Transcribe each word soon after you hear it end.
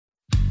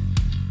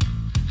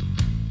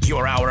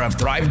Your hour of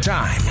Thrive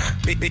Time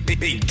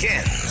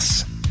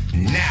begins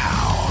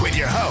now with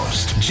your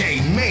host, Jay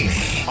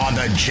Maymi, on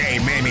the Jay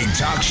Maymi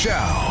Talk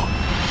Show.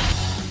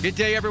 Good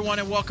day, everyone,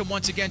 and welcome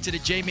once again to the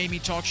Jay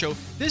Maymi Talk Show.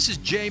 This is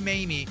Jay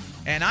Maymi,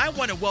 and I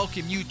want to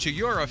welcome you to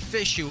your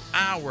official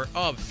hour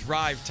of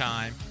Thrive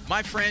Time.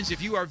 My friends,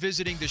 if you are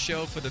visiting the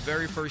show for the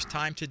very first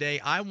time today,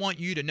 I want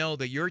you to know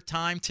that your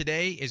time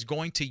today is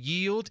going to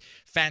yield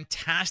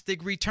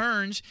fantastic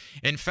returns.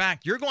 In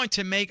fact, you're going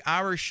to make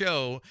our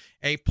show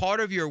a part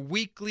of your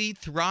weekly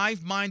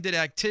Thrive-minded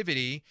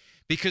activity,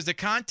 because the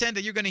content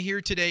that you're going to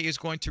hear today is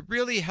going to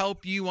really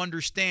help you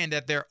understand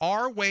that there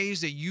are ways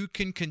that you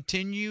can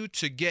continue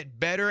to get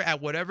better at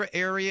whatever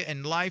area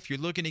in life you're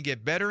looking to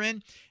get better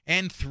in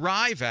and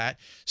thrive at.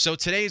 So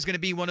today is going to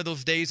be one of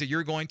those days that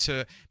you're going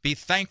to be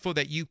thankful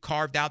that you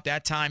carved out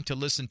that time to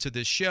listen to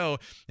this show.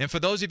 And for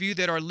those of you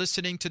that are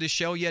listening to the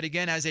show yet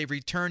again as a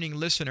returning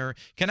listener,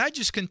 can I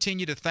just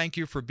continue to thank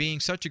you for being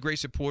such a great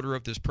supporter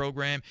of this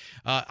program?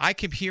 I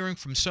keep hearing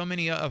from so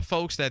many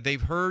folks that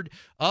they've heard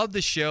of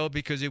the show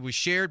because it was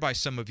shared by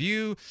some of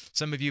you.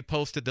 Some of you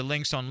posted the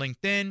links on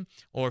LinkedIn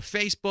or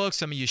Facebook.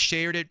 Some of you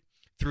shared it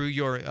through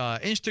your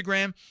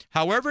Instagram.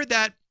 However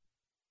that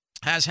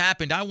has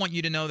happened, I want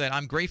you to know that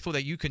I'm grateful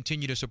that you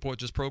continue to support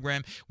this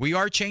program. We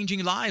are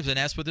changing lives, and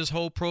that's what this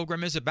whole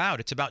program is about.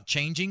 It's about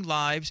changing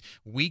lives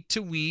week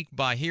to week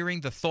by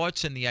hearing the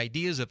thoughts and the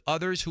ideas of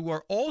others who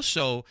are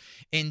also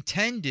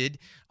intended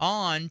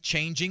on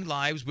changing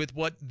lives with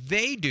what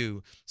they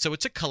do. So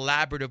it's a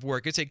collaborative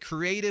work. It's a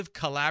creative,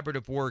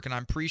 collaborative work, and I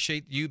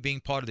appreciate you being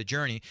part of the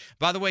journey.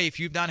 By the way, if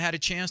you've not had a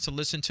chance to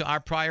listen to our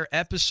prior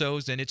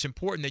episodes, then it's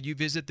important that you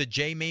visit the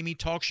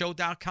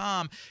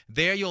JayMaymiTalkShow.com.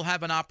 There you'll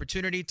have an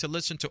opportunity to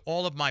listen to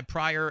all of my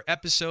prior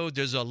episodes.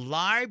 There's a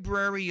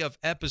library of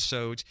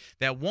episodes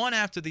that one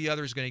after the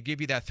other is going to give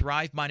you that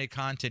Thrive-minded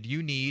content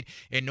you need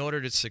in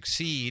order to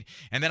succeed.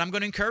 And then I'm going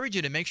to encourage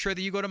you to make sure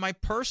that you go to my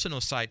personal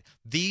site,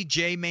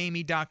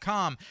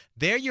 thejmaymi.com.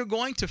 There you're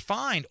going to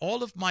find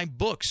all of my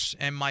books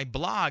and my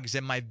blogs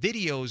and my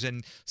videos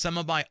and some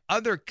of my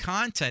other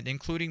content,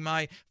 including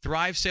my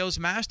Thrive Sales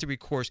Mastery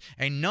course.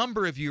 A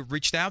number of you have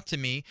reached out to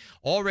me,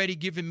 already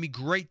giving me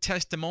great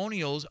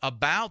testimonials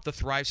about the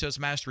Thrive Sales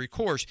Mastery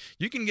course.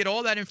 You can get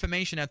all that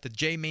information at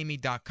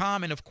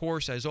thejmaymi.com. And, of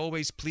course, as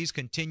always, please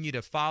continue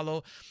to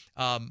follow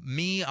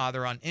me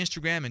either on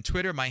Instagram and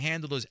Twitter. My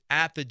handle is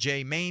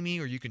 @thejmaymi,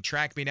 or you can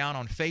track me down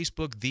on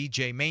Facebook, The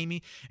Jay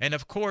Maymi. And,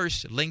 of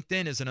course,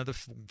 LinkedIn is another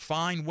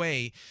fine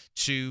way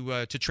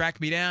to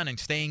track me down and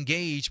stay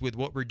engaged with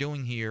what we're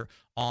doing here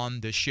on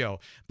the show.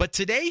 But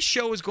today's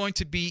show is going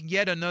to be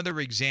yet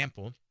another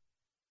example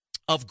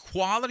of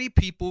quality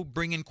people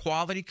bringing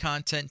quality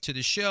content to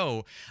the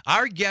show.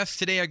 Our guests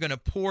today are going to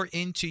pour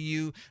into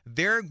you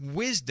their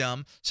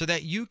wisdom so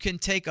that you can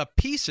take a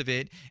piece of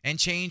it and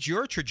change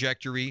your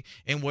trajectory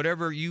in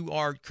whatever you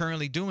are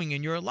currently doing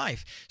in your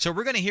life. So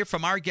we're going to hear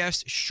from our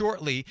guests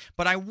shortly,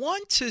 but I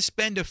want to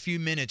spend a few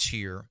minutes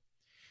here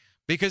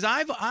because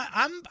I've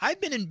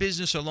been in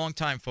business a long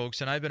time, folks,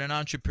 and I've been an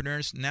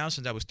entrepreneur now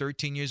since I was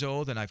 13 years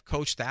old, and I've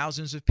coached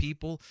thousands of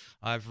people.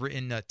 I've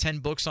written 10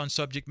 books on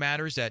subject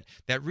matters that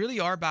really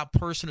are about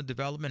personal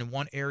development in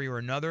one area or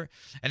another.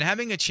 And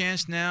having a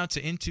chance now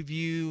to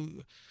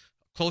interview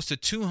close to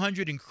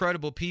 200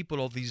 incredible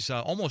people over these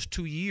almost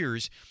 2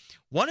 years,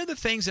 one of the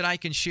things that I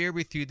can share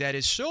with you that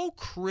is so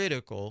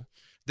critical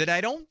that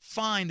I don't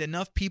find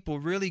enough people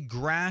really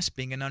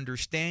grasping and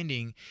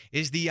understanding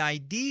is the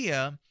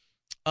idea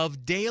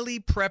of daily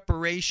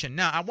preparation.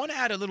 Now, I want to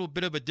add a little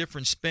bit of a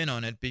different spin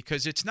on it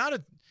because it's not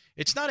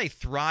a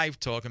Thrive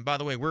Talk. And by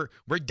the way, we're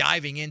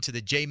diving into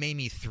the Jay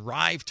Maymi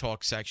Thrive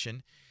Talk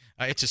section.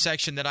 It's a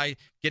section that I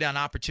get an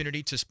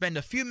opportunity to spend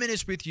a few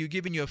minutes with you,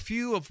 giving you a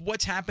few of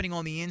what's happening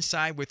on the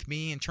inside with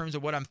me in terms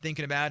of what I'm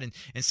thinking about and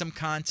some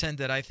content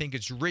that I think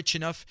is rich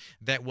enough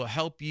that will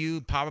help you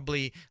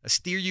probably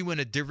steer you in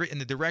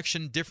the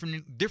direction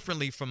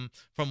differently from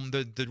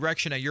the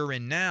direction that you're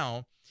in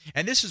now.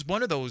 And this is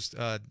one of those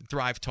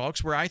Thrive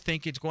Talks where I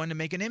think it's going to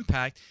make an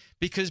impact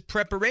because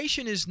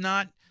preparation is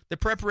not the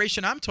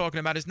preparation I'm talking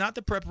about is not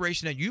the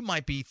preparation that you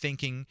might be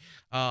thinking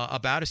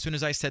about as soon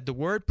as I said the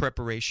word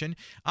preparation.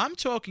 I'm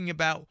talking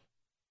about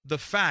the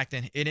fact,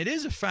 and it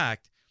is a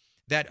fact,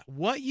 that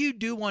what you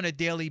do on a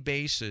daily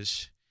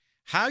basis,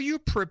 how you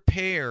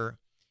prepare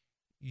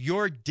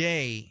your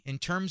day in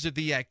terms of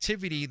the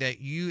activity that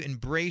you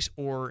embrace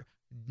or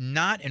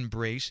not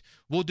embrace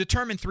will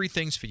determine three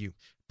things for you.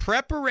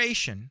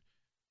 Preparation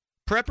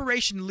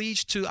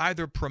leads to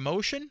either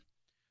promotion,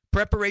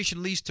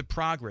 preparation leads to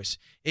progress.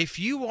 If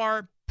you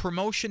are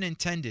promotion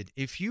intended,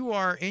 if you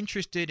are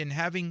interested in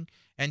having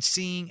and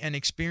seeing and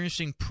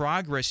experiencing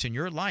progress in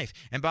your life,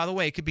 and by the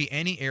way, it could be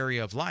any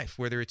area of life,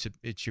 whether it's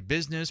your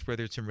business,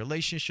 whether it's in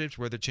relationships,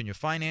 whether it's in your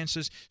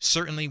finances,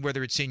 certainly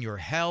whether it's in your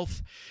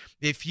health.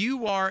 If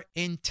you are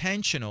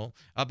intentional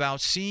about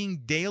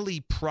seeing daily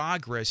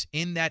progress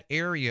in that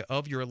area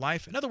of your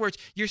life, in other words,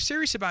 you're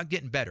serious about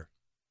getting better.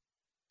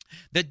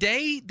 The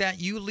day that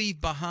you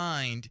leave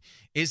behind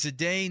is a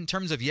day, in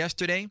terms of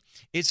yesterday,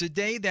 it's a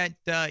day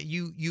that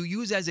you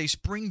use as a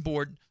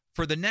springboard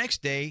for the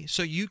next day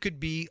so you could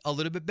be a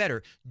little bit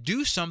better.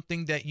 Do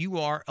something that you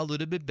are a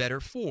little bit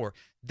better for.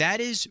 That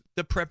is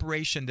the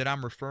preparation that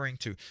I'm referring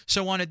to.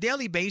 So on a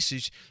daily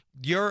basis,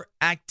 your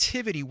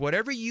activity,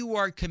 whatever you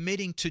are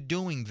committing to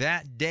doing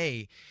that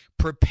day,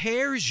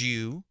 prepares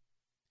you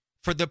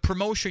for the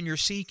promotion you're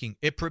seeking.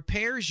 It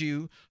prepares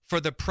you for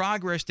the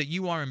progress that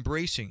you are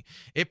embracing.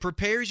 It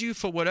prepares you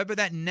for whatever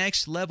that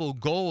next level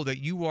goal that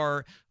you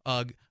are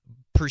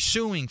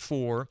pursuing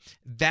for.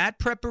 That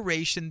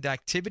preparation, the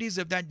activities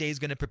of that day is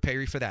going to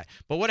prepare you for that.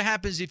 But what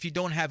happens if you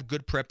don't have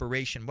good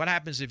preparation? What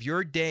happens if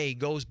your day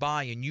goes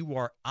by and you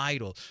are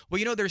idle?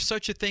 Well, there's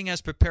such a thing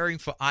as preparing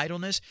for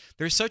idleness.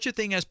 There's such a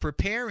thing as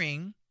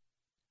preparing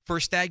for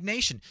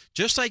stagnation.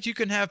 Just like you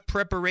can have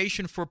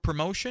preparation for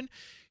promotion,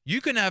 you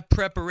can have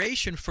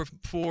preparation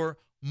for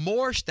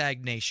more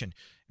stagnation,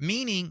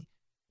 meaning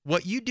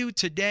what you do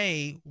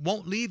today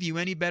won't leave you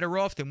any better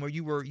off than where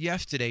you were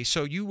yesterday.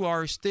 So you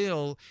are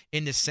still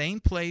in the same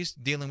place,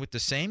 dealing with the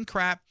same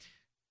crap,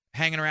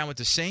 hanging around with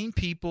the same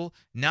people,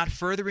 not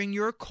furthering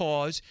your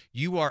cause.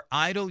 You are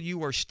idle.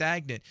 You are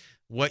stagnant.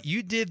 What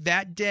you did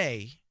that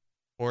day,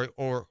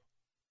 or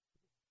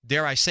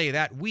dare I say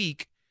that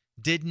week,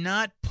 did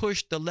not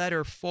push the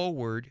letter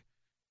forward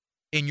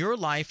in your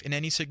life in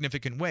any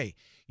significant way.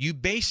 You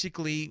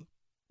basically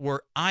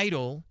were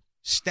idle,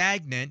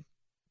 stagnant,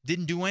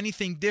 didn't do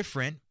anything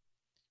different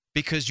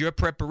because your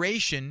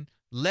preparation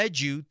led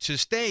you to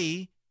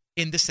stay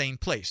in the same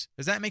place.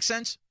 Does that make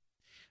sense?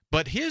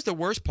 But here's the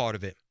worst part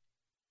of it.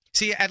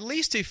 See, at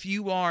least if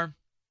your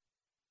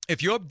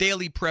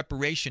daily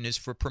preparation is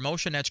for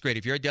promotion, that's great.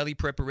 If your daily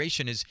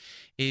preparation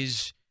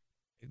is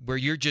where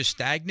you're just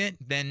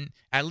stagnant, then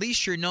at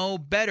least you know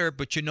better,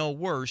 but you know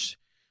worse.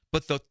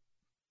 But the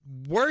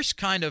worst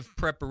kind of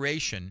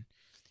preparation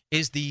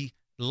is the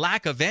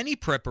lack of any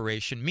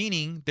preparation,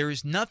 meaning there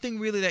is nothing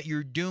really that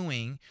you're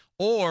doing,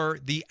 or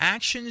the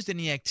actions and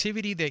the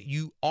activity that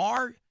you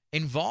are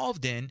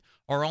involved in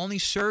are only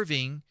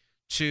serving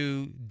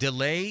to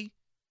delay,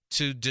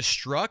 to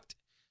destruct,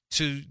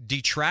 to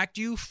detract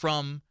you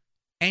from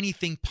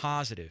anything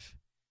positive.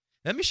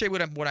 Let me show you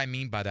what I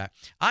mean by that.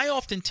 I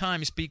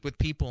oftentimes speak with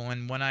people,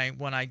 and when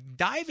I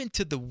dive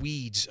into the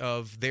weeds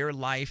of their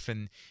life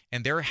and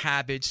their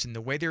habits and the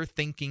way they're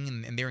thinking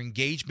and their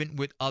engagement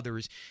with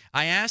others,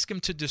 I ask them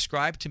to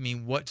describe to me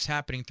what's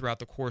happening throughout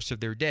the course of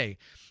their day.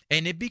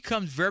 And it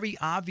becomes very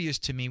obvious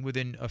to me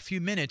within a few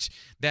minutes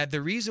that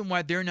the reason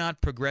why they're not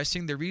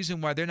progressing, the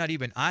reason why they're not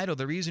even idle,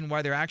 the reason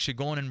why they're actually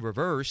going in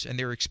reverse and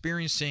they're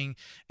experiencing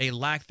a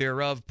lack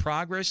thereof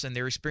progress and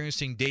they're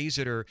experiencing days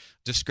that are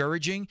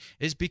discouraging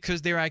is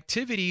because their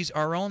activities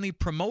are only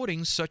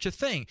promoting such a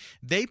thing.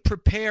 They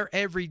prepare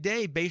every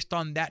day based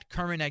on that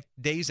current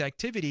day's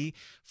activity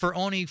for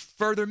only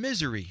further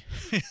misery.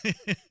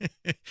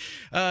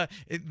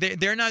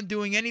 They're not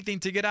doing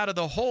anything to get out of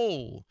the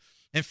hole.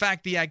 In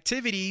fact, the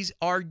activities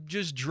are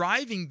just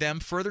driving them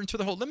further into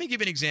the hole. Let me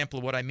give an example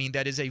of what I mean.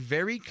 That is a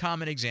very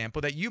common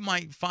example that you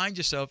might find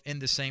yourself in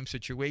the same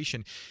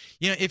situation.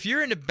 If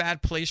you're in a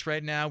bad place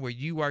right now where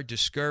you are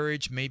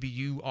discouraged, maybe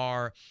you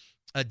are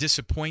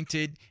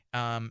disappointed,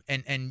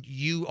 and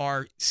you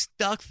are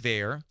stuck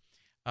there.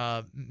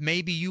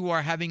 Maybe you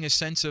are having a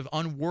sense of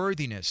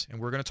unworthiness, and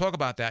we're going to talk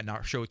about that in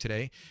our show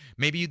today.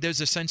 Maybe there's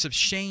a sense of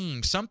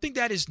shame, something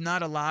that is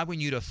not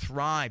allowing you to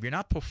thrive. You're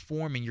not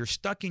performing. You're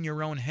stuck in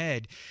your own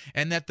head,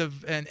 and that the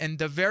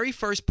very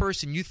first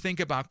person you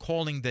think about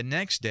calling the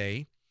next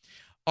day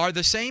are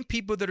the same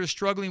people that are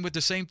struggling with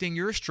the same thing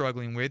you're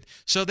struggling with,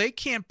 so they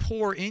can't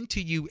pour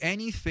into you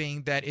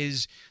anything that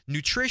is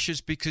nutritious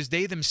because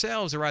they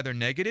themselves are either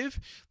negative,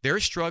 they're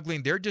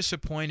struggling, they're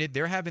disappointed,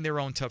 they're having their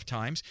own tough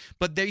times,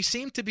 but they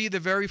seem to be the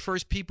very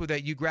first people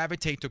that you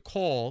gravitate to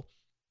call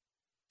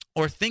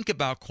or think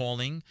about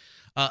calling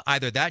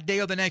either that day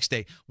or the next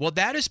day. Well,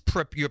 that is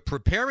you're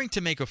preparing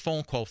to make a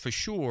phone call for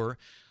sure,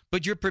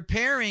 but you're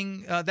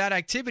preparing, that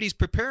activity is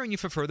preparing you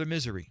for further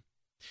misery.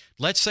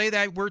 Let's say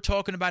that we're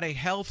talking about a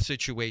health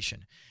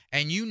situation,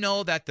 and you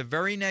know that the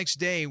very next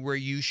day where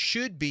you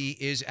should be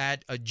is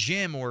at a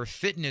gym or a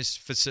fitness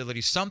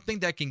facility, something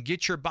that can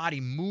get your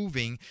body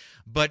moving,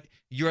 but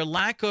your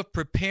lack of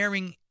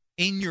preparing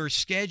in your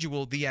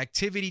schedule the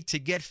activity to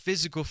get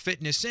physical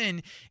fitness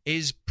in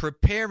is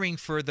preparing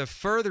for the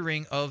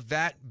furthering of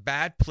that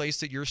bad place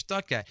that you're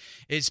stuck at.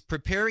 It's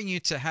preparing you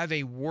to have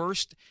a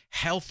worse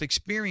health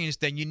experience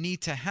than you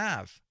need to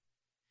have.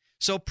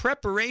 So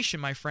preparation,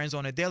 my friends,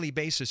 on a daily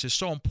basis is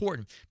so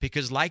important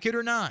because, like it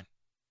or not,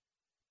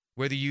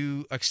 whether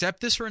you accept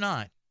this or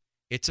not,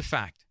 it's a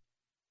fact.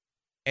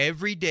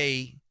 Every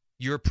day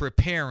you're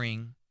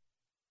preparing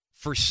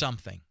for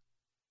something.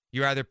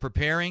 You're either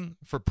preparing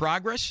for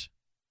progress,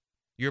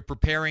 you're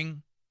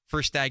preparing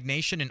for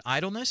stagnation and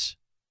idleness,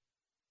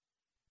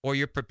 or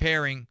you're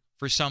preparing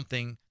for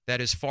something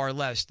that is far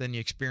less than the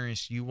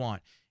experience you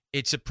want.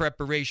 It's a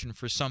preparation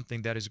for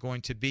something that is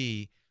going to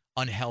be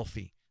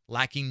unhealthy,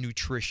 lacking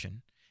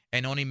nutrition,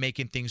 and only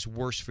making things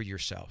worse for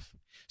yourself.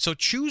 So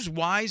choose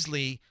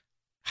wisely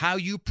how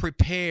you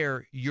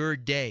prepare your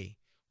day.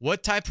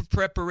 What type of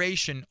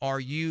preparation are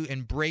you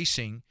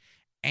embracing,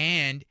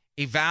 and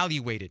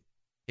evaluate it?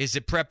 Is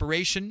it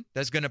preparation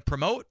that's going to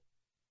promote?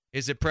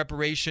 Is it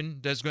preparation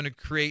that's going to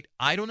create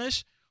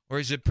idleness? Or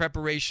is it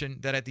preparation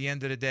that at the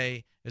end of the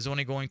day is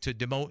only going to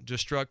demote,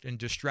 distract, and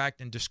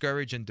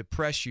discourage and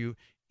depress you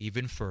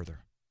even further?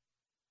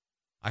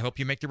 I hope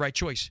you make the right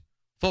choice.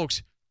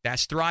 Folks,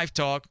 that's Thrive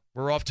Talk.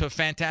 We're off to a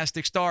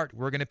fantastic start.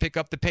 We're going to pick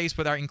up the pace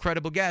with our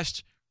incredible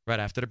guests right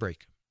after the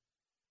break.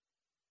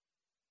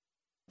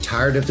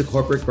 Tired of the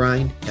corporate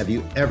grind? Have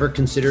you ever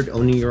considered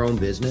owning your own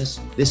business?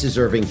 This is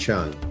Irving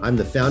Chung. I'm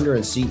the founder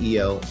and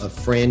CEO of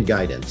Fran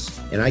Guidance,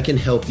 and I can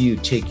help you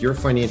take your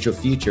financial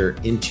future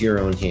into your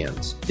own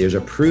hands. There's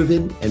a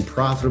proven and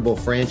profitable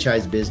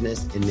franchise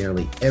business in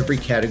nearly every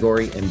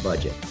category and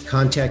budget.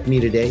 Contact me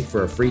today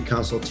for a free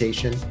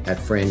consultation at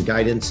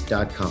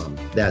franguidance.com.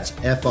 That's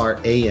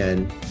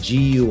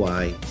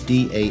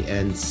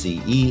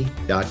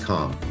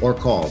FRANGUIDANCE.com, or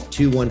call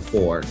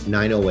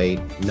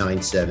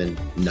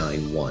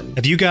 214-908-9791.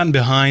 Have you gotten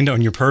behind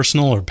on your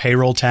personal or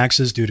payroll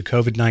taxes due to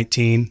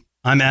COVID-19?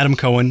 I'm Adam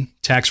Cohen,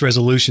 Tax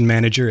Resolution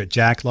Manager at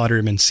Jack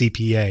Lauderman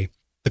CPA.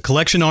 The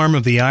collection arm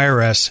of the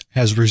IRS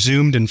has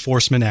resumed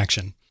enforcement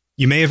action.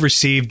 You may have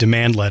received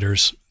demand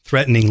letters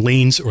threatening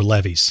liens or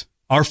levies.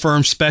 Our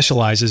firm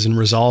specializes in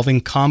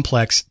resolving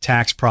complex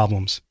tax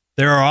problems.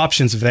 There are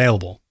options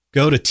available.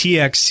 Go to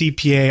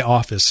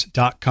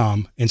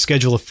txcpaoffice.com and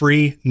schedule a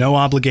free,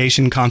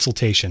 no-obligation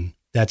consultation.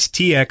 That's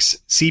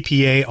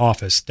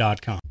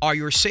txcpaoffice.com. Are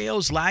your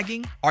sales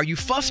lagging? Are you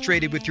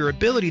frustrated with your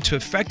ability to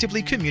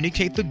effectively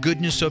communicate the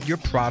goodness of your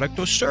product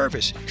or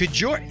service? Could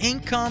your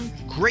income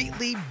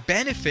greatly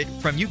benefit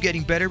from you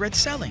getting better at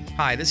selling?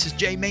 Hi, this is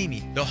Jay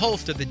Maymi, the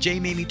host of the Jay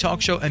Maymi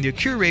Talk Show and the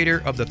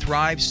curator of the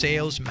Thrive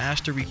Sales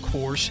Mastery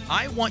course.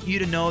 I want you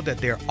to know that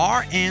there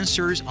are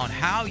answers on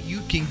how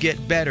you can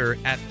get better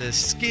at the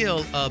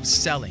skill of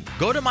selling.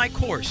 Go to my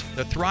course,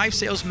 the Thrive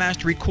Sales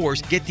Mastery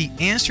course. Get the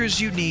answers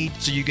you need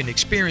so you can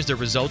experience the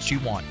results you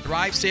want.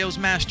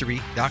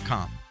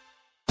 ThriveSalesMastery.com.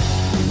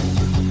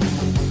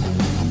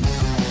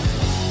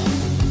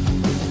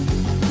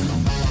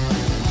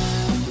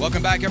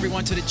 Welcome back,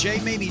 everyone, to the Jay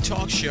Maymi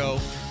Talk Show.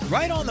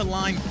 Right on the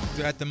line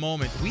at the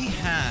moment, we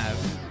have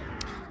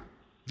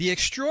the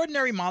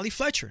extraordinary Molly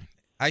Fletcher.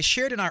 I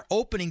shared in our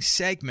opening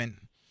segment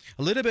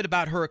a little bit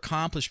about her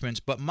accomplishments,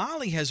 but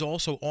Molly has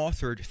also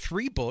authored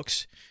 3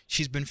 books.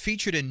 She's been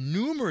featured in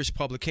numerous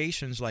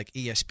publications like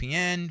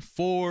ESPN,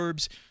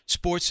 Forbes,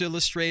 Sports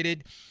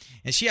Illustrated,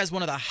 and she has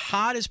one of the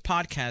hottest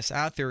podcasts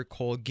out there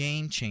called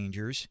Game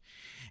Changers.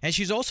 And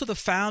she's also the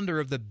founder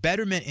of the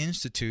Betterment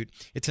Institute.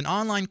 It's an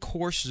online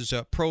courses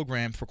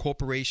program for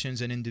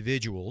corporations and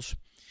individuals.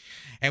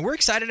 And we're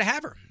excited to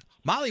have her.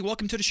 Molly,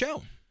 welcome to the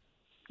show.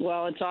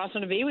 Well, it's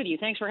awesome to be with you.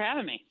 Thanks for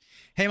having me.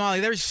 Hey, Molly,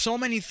 there's so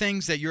many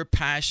things that you're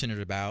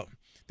passionate about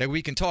that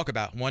we can talk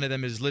about. One of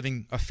them is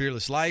living a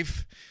fearless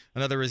life.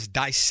 Another is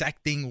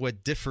dissecting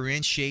what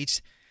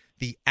differentiates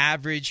the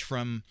average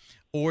from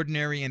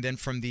ordinary, and then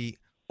from the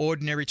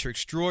ordinary to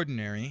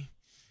extraordinary,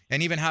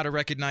 and even how to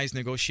recognize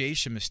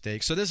negotiation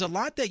mistakes. So there's a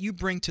lot that you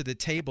bring to the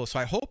table. So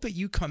I hope that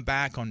you come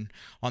back on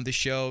the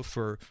show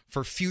for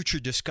future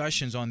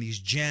discussions on these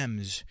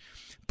gems.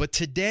 But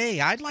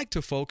today, I'd like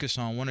to focus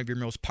on one of your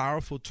most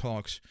powerful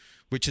talks,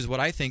 which is what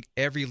I think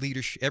every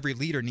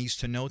leader needs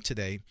to know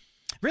today.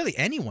 Really,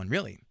 anyone,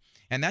 really.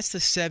 And that's the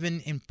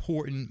 7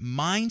 important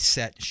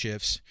mindset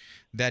shifts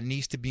that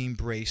needs to be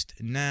embraced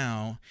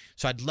now.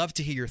 So I'd love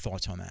to hear your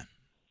thoughts on that.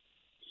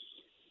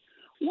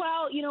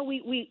 Well, you know,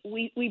 we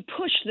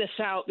pushed this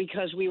out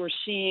because we were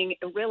seeing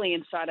really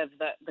inside of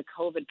the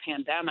COVID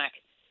pandemic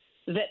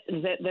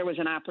that there was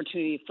an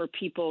opportunity for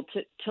people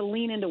to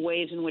lean into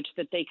ways in which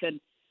that they could,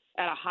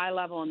 at a high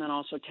level, and then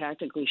also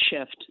tactically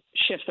shift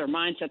their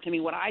mindsets. I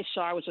mean, what I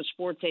saw, I was a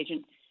sports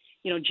agent,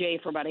 you know, Jay,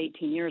 for about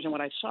 18 years, and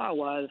what I saw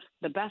was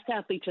the best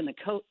athletes and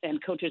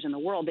coaches in the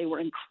world, they were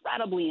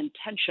incredibly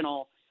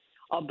intentional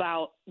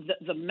about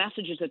the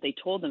messages that they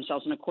told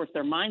themselves. And, of course,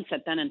 their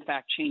mindset then, in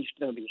fact, changed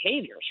their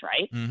behaviors,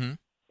 right? Mm-hmm.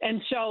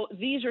 And so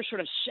these are sort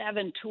of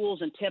 7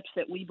 tools and tips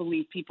that we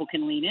believe people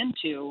can lean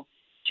into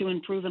to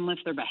improve and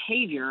lift their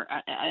behavior,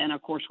 and,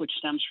 of course, which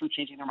stems from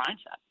changing their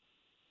mindset.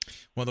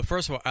 Well,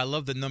 first of all, I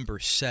love the number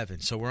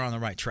 7, so we're on the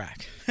right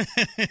track.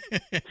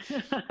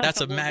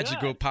 That's a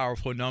magical,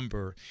 powerful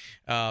number.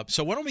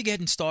 So why don't we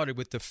get started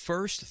with the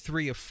first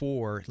 3 or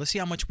 4? Let's see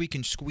how much we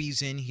can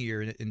squeeze in here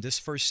in this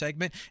first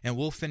segment, and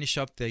we'll finish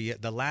up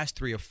the last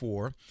 3 or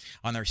 4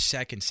 on our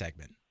second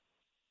segment.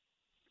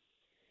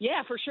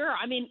 Yeah, for sure.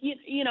 I mean,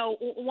 you know,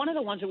 one of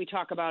the ones that we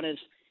talk about is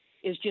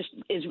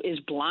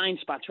blind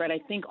spots, right? I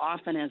think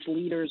often as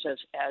leaders, as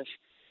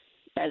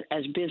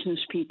business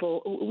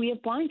people, we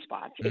have blind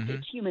spots. Mm-hmm.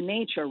 It's human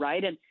nature,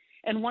 right?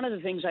 And one of the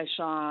things I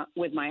saw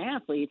with my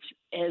athletes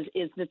is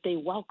that they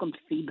welcomed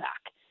feedback.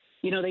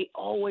 You know, they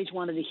always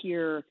wanted to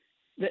hear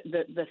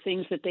the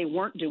things that they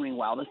weren't doing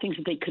well, the things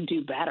that they could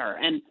do better.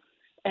 And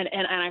And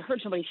I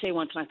heard somebody say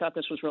once, and I thought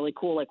this was really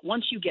cool, like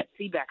once you get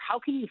feedback, how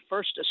can you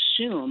first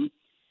assume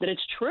that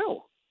it's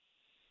true,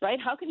 right?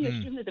 How can you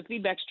assume that the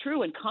feedback's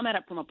true and come at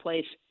it from a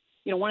place,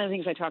 one of the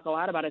things I talk a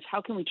lot about is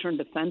how can we turn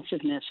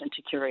defensiveness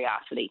into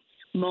curiosity?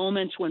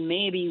 Moments when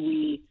maybe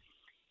we,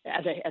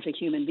 as a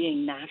human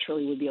being,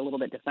 naturally would be a little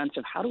bit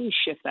defensive. How do we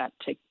shift that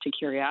to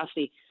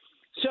curiosity?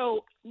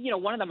 So,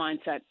 one of the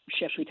mindset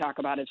shifts we talk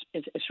about is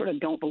sort of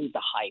don't believe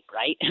the hype,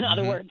 right? In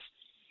other words,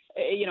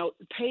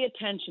 pay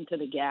attention to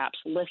the gaps,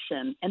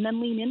 listen, and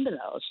then lean into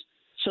those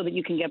so that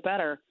you can get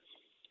better.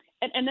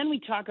 And then we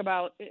talk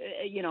about,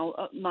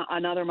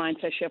 another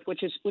mindset shift,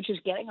 which is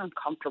getting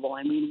uncomfortable.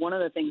 I mean, one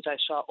of the things I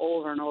saw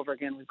over and over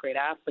again with great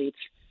athletes,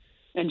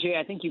 and Jay,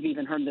 I think you've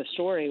even heard this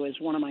story, was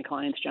one of my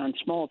clients, John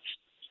Smoltz.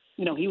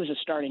 He was a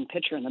starting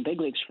pitcher in the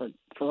big leagues for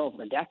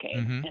over a decade.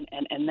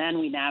 And then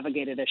we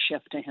navigated a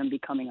shift to him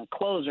becoming a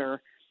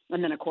closer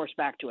and then, of course,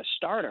 back to a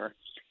starter.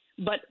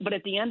 But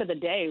at the end of the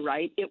day,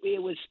 right,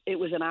 it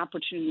was an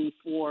opportunity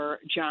for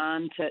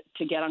John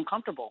to get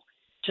uncomfortable,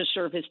 to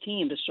serve his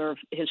team, to serve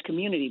his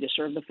community, to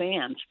serve the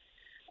fans,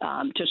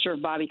 to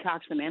serve Bobby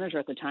Cox, the manager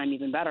at the time,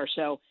 even better.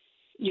 So,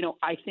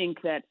 I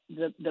think that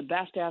the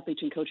best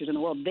athletes and coaches in the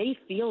world, they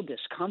feel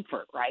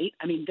discomfort, right?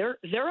 I mean,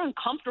 they're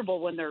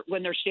uncomfortable when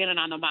they're standing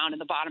on the mound in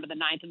the bottom of the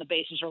ninth and the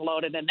bases are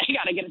loaded and they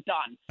got to get it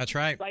done. That's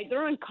right. Right?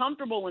 They're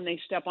uncomfortable when they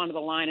step onto the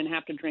line and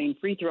have to drain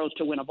free throws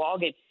to win a ball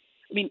game.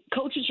 I mean,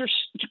 coaches are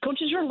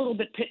a little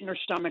bit pit in their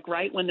stomach,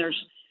 right? When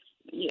there's,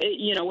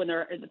 when there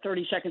are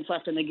 30 seconds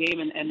left in the game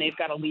and they've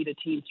got to lead a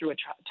team through a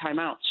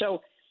timeout.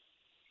 So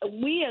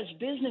we as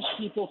business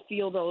people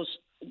feel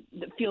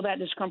that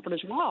discomfort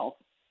as well.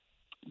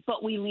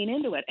 But we lean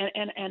into it.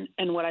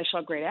 And what I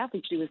saw great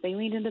athletes do is they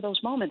leaned into those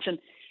moments. And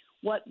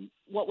what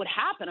would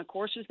happen, of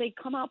course, is they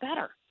come out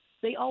better.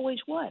 They always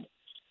would,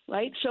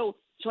 right? So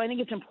I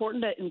think it's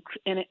important to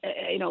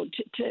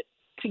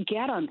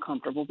get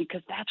uncomfortable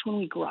because that's when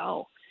we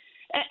grow.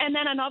 And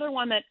then another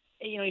one that,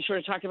 you sort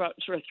of talked about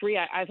sort of three,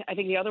 I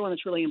think the other one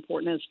that's really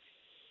important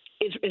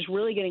is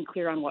really getting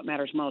clear on what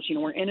matters most.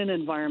 We're in an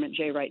environment,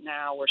 Jay, right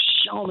now where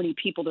so many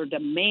people, their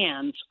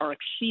demands are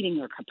exceeding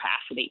their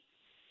capacity.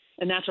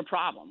 And that's a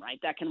problem, right?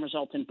 That can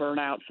result in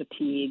burnout,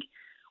 fatigue,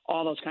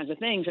 all those kinds of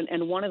things.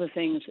 And one of the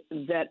things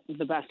that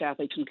the best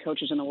athletes and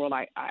coaches in the world,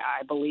 I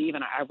believe,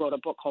 and I wrote a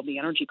book called The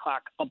Energy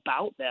Clock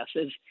about this,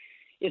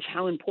 is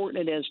how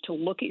important it is to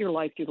look at your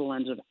life through the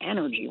lens of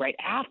energy, right?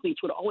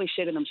 Athletes would always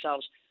say to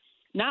themselves,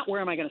 not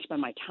where am I going to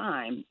spend my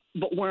time,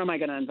 but where am I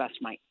going to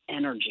invest my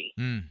energy?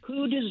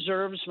 Who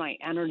deserves my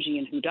energy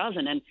and who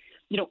doesn't? And,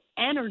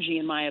 energy,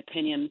 in my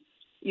opinion,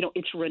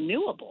 it's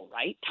renewable,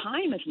 right?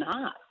 Time is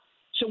not.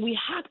 So we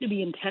have to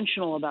be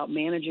intentional about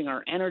managing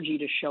our energy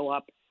to show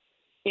up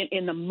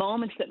in the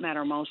moments that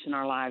matter most in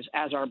our lives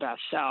as our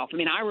best self. I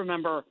mean, I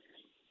remember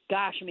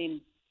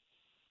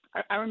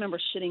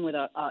sitting with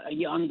a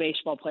young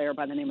baseball player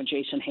by the name of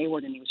Jason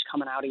Hayward, and he was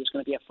coming out. He was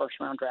going to be a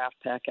first-round draft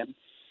pick and,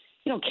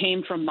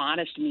 came from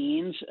modest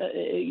means,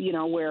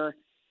 where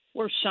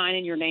we're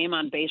signing your name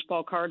on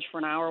baseball cards for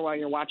an hour while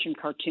you're watching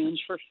cartoons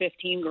for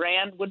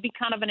 $15,000 would be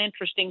kind of an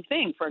interesting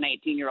thing for an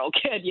 18-year-old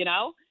kid,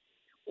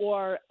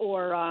 or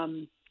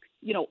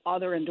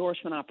other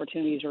endorsement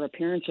opportunities or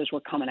appearances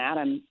were coming at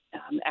him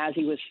as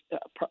he was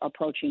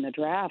approaching the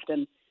draft.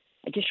 And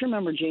I just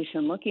remember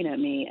Jason looking at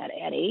me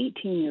at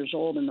 18 years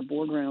old in the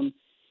boardroom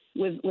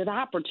with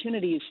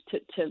opportunities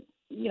to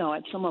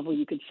at some level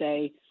you could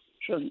say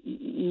sort of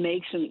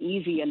make some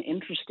easy and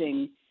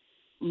interesting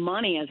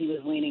money as he was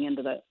leaning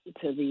into the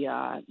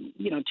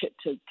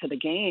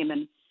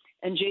game.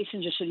 And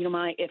Jason just said,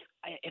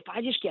 if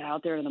I just get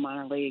out there to the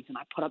minor leagues and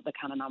I put up the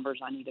kind of numbers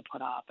I need to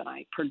put up and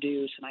I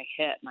produce and I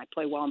hit and I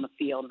play well in the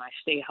field and I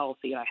stay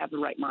healthy and I have the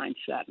right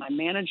mindset and I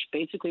manage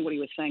basically what he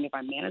was saying, if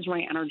I manage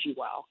my energy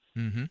well,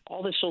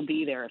 all this will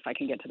be there if I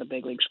can get to the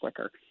big leagues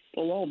quicker.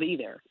 It'll all be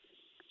there.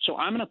 So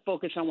I'm going to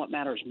focus on what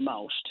matters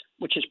most,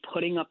 which is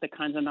putting up the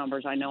kinds of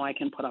numbers I know I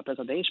can put up as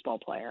a baseball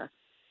player.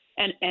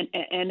 And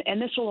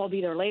this will all be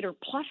there later,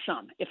 plus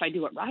some if I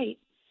do it right.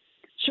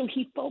 So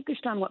he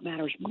focused on what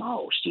matters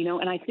most,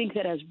 and I think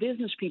that as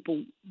business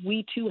people,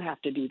 we too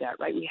have to do that,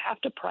 right? We have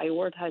to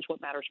prioritize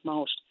what matters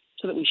most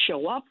so that we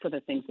show up for the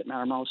things that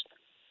matter most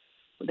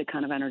with the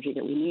kind of energy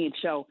that we need.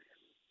 So,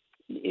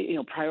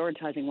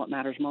 prioritizing what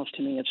matters most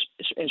to me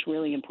is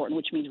really important,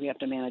 which means we have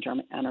to manage our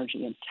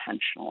energy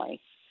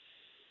intentionally.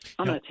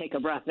 I'm going to take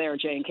a breath there,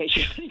 Jay, in case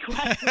you have any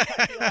questions.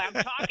 I'm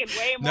talking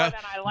way more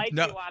than I like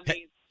to on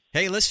these.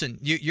 Hey, listen,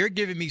 you're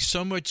giving me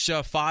so much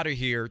fodder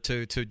here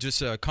to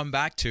just come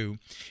back to.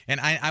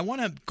 And I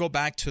want to go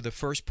back to the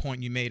first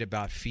point you made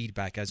about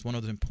feedback as one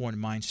of the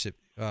important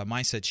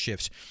mindset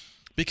shifts.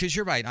 Because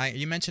you're right.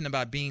 You mentioned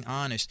about being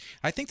honest.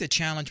 I think the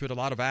challenge with a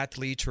lot of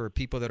athletes or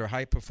people that are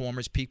high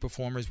performers, peak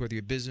performers, whether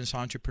you're a business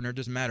entrepreneur,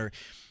 doesn't matter,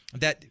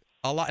 that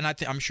a lot, and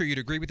I'm sure you'd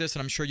agree with this,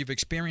 and I'm sure you've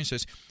experienced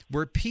this,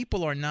 where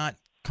people are not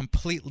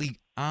completely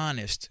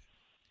honest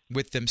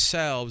with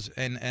themselves.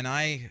 And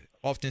I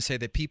often say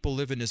that people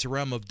live in this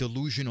realm of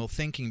delusional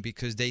thinking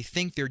because they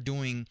think they're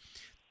doing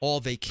all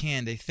they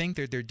can. They think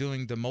that they're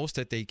doing the most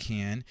that they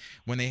can.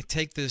 When they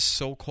take this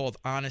so-called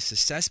honest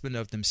assessment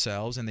of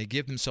themselves and they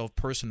give themselves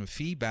personal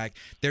feedback,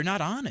 they're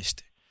not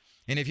honest.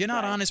 And if you're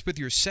not honest with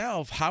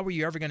yourself, how are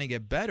you ever going to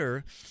get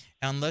better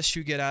unless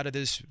you get out of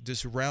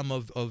this realm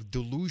of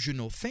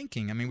delusional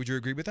thinking? I mean, would you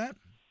agree with that?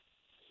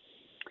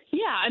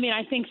 Yeah, I mean,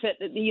 I think that,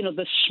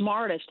 the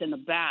smartest and the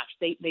best,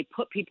 they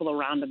put people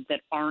around them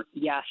that aren't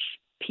yes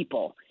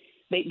people.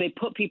 They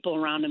put people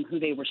around them who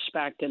they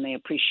respect and they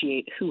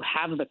appreciate, who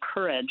have the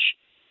courage,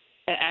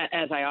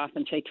 as I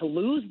often say, to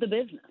lose the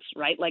business,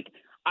 right? Like,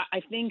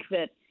 I think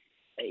that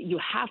you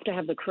have to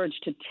have the courage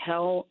to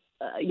tell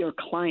your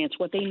clients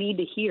what they need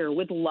to hear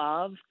with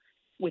love,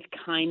 with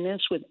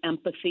kindness, with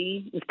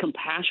empathy, with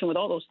compassion, with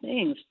all those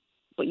things.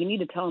 But you need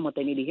to tell them what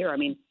they need to hear. I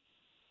mean,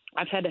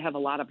 I've had to have a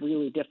lot of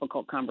really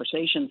difficult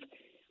conversations,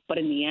 but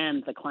in the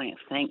end, the client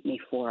thanked me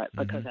for it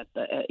because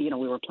we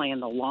were playing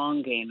the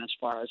long game as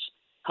far as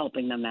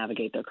helping them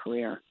navigate their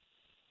career.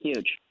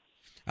 Huge.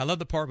 I love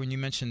the part when you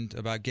mentioned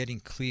about getting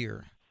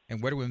clear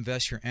and where to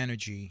invest your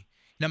energy.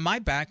 Now, my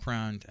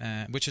background,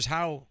 which is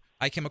how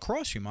I came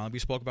across you, Molly, we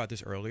spoke about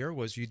this earlier,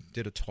 was you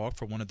did a talk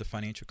for one of the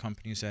financial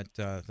companies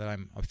that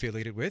I'm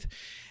affiliated with.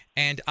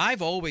 And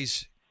I've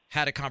always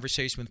had a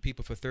conversation with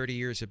people for 30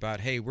 years about,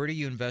 hey, where do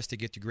you invest to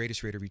get the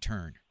greatest rate of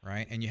return,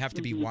 right? And you have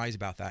to be wise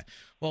about that.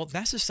 Well,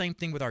 that's the same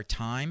thing with our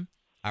time,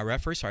 our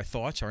efforts, our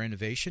thoughts, our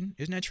innovation.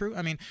 Isn't that true?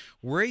 I mean,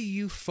 where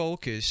you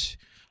focus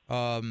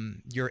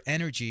your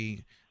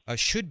energy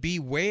should be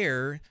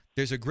where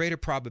there's a greater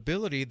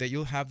probability that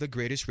you'll have the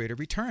greatest rate of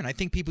return. I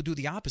think people do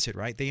the opposite,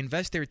 right? They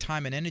invest their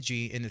time and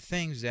energy in the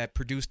things that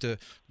produce the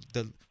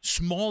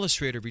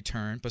smallest rate of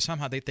return, but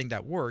somehow they think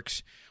that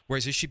works,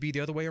 whereas it should be the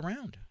other way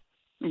around.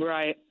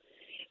 Right.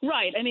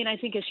 Right. I mean, I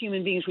think as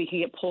human beings, we can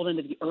get pulled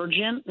into the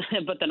urgent,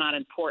 but they're not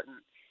important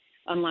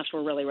unless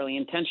we're really, really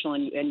intentional.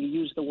 And you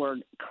use the word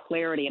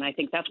clarity. And I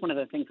think that's one of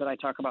the things that I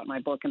talk about in my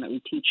book and that we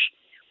teach.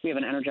 We have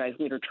an Energized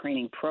Leader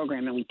training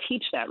program, and we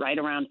teach that, right,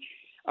 around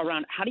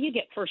how do you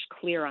get first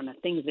clear on the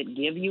things that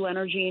give you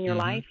energy in your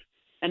life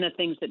and the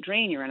things that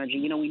drain your energy.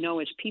 You know, we know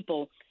as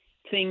people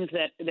things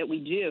that we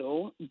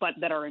do, but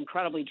that are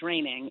incredibly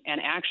draining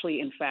and actually,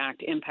 in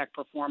fact, impact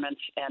performance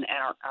and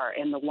are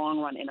in the long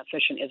run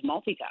inefficient is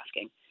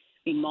multitasking.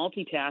 I mean,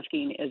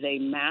 multitasking is a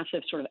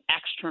massive sort of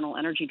external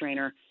energy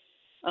drainer.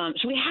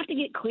 So we have to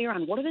get clear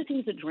on what are the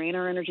things that drain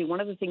our energy,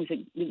 what are the things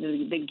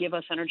that give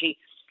us energy,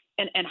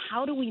 and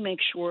how do we make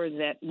sure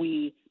that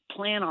we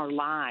plan our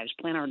lives,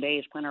 plan our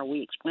days, plan our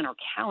weeks, plan our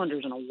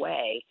calendars in a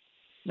way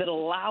that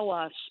allow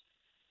us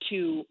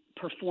to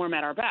perform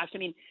at our best. I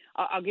mean,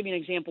 I'll give you an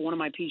example. One of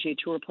my PGA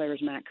Tour players,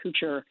 Matt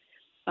Kuchar,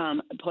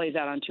 plays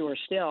out on tour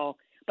still.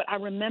 But I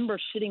remember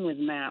sitting with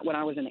Matt when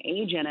I was an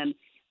agent,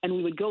 and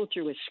we would go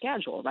through his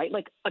schedule, right?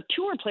 Like a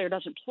tour player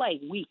doesn't play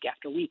week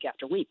after week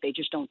after week. They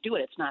just don't do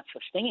it. It's not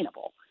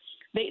sustainable.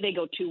 They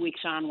go 2 weeks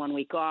on, 1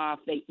 week off.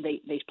 They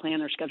plan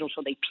their schedule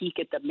so they peak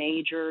at the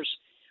majors,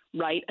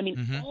 right? I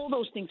mean, all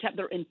those things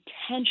they're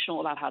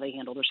intentional about how they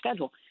handle their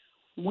schedule.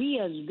 We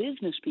as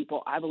business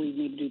people, I believe,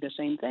 need to do the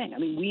same thing. I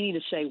mean, we need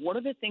to say, what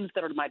are the things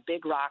that are my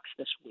big rocks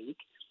this week,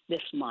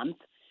 this month?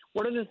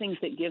 What are the things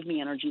that give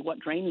me energy? What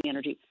drain me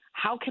energy?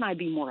 How can I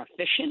be more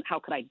efficient? How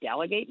could I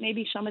delegate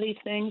maybe some of these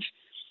things?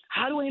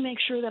 How do I make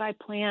sure that I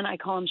plan, I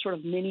call them sort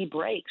of mini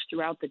breaks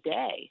throughout the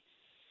day,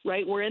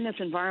 right? We're in this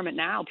environment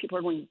now. People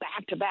are going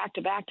back to back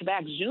to back to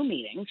back Zoom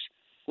meetings,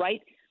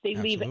 right? They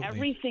leave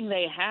everything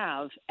they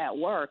have at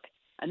work,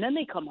 and then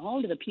they come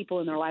home to the people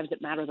in their lives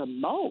that matter the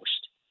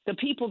most, the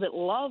people that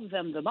love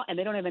them the most, and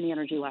they don't have any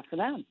energy left for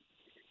them.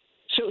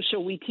 So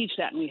we teach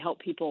that, and we help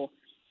people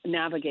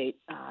navigate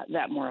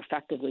that more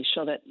effectively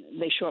so that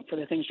they show up for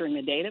the things during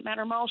the day that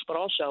matter most, but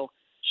also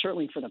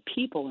certainly for the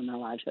people in their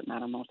lives that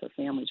matter most, their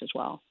families as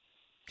well.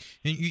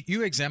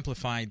 You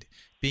exemplified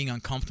being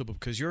uncomfortable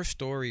because your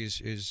story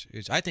is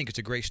I think it's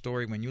a great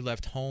story when you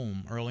left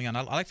home early on.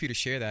 I'd like for you to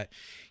share that.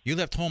 You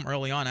left home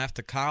early on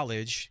after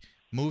college,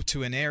 moved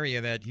to an area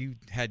that you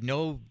had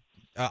no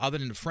other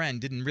than a friend,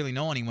 didn't really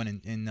know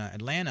anyone in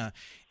Atlanta,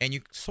 and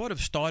you sort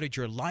of started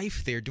your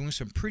life there doing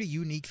some pretty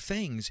unique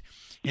things.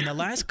 In the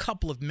last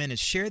couple of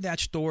minutes, share that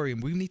story,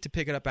 and we need to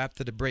pick it up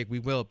after the break. We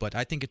will, but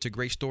I think it's a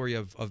great story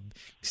of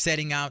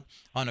setting out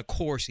on a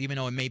course, even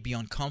though it may be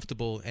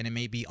uncomfortable and it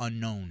may be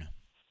unknown.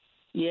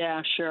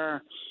 Yeah,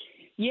 sure.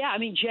 Yeah, I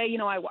mean, Jay,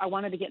 I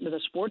wanted to get into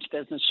the sports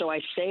business, so I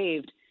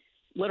saved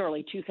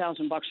literally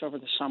 $2,000 over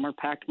the summer,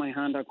 packed my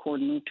Honda Accord,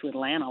 and moved to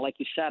Atlanta, like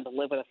you said, to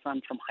live with a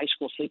friend from high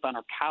school, sleep on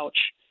her couch,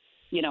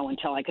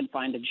 until I could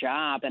find a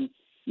job. And,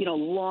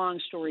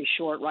 long story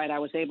short, right, I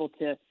was able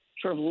to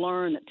sort of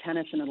learn that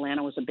tennis in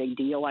Atlanta was a big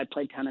deal. I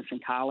played tennis in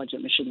college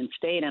at Michigan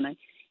State, and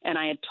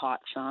I had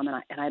taught some,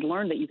 and I'd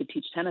learned that you could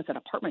teach tennis at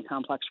apartment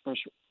complexes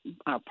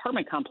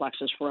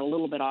for a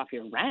little bit off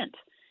your rent.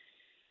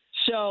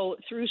 So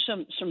through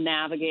some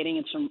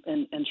navigating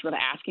and sort of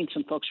asking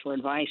some folks for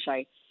advice,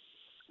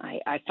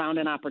 I found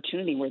an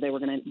opportunity where they were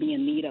going to be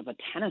in need of a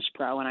tennis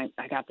pro, and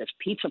I got this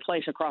pizza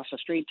place across the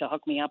street to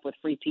hook me up with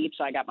free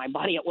pizza. I got my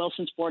buddy at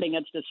Wilson Sporting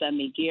Goods to send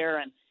me gear,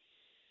 and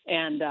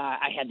And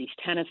I had these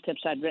tennis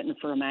tips I'd written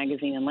for a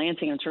magazine in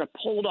Lansing, and sort of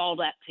pulled all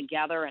that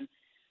together. And,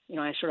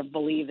 I sort of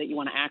believe that you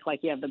want to act like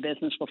you have the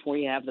business before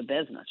you have the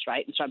business,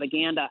 right? And so I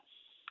began to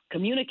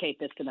communicate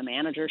this to the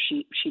manager.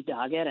 She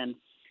dug it. And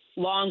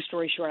long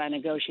story short, I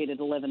negotiated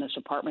to live in this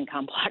apartment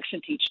complex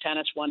and teach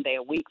tennis one day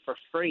a week for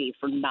free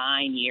for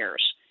 9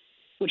 years,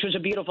 which was a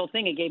beautiful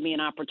thing. It gave me an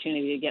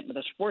opportunity to get into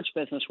the sports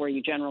business where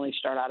you generally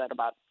start out at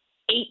about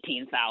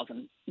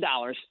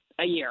 $18,000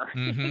 a year.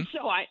 Mm-hmm.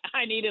 So I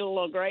needed a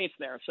little grace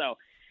there. So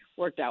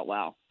worked out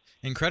well.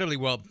 Incredibly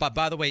well. But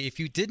by the way, if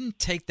you didn't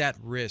take that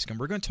risk, and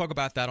we're going to talk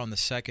about that on the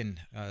second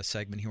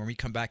segment here when we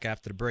come back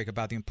after the break,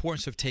 about the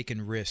importance of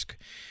taking risk.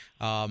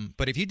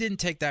 But if you didn't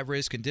take that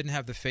risk and didn't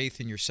have the faith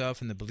in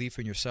yourself and the belief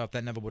in yourself,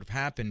 that never would have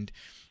happened.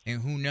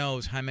 And who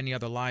knows how many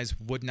other lives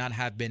would not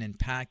have been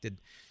impacted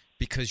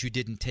because you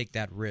didn't take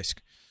that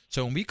risk.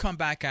 So when we come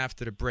back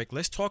after the break,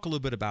 let's talk a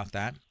little bit about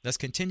that. Let's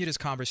continue this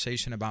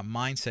conversation about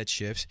mindset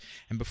shifts.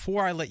 And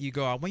before I let you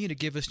go, I want you to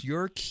give us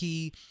your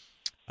key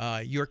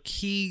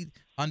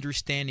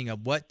understanding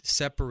of what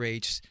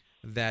separates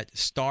that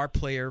star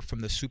player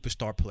from the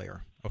superstar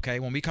player. Okay,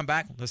 when we come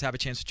back, let's have a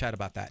chance to chat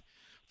about that.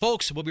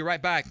 Folks, we'll be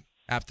right back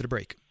after the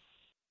break.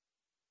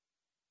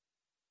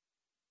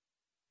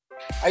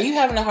 Are you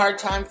having a hard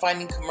time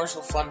finding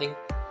commercial funding?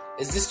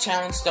 Is this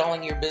challenge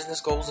stalling your business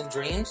goals and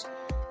dreams?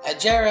 At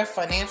JRF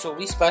Financial,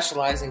 we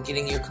specialize in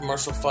getting your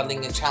commercial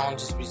funding and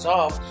challenges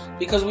resolved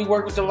because we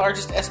work with the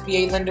largest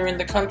SBA lender in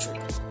the country.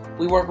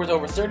 We work with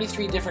over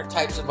 33 different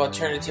types of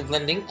alternative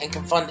lending and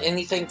can fund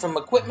anything from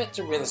equipment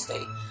to real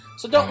estate.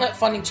 So don't let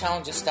funding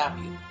challenges stop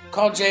you.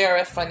 Call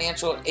JRF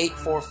Financial at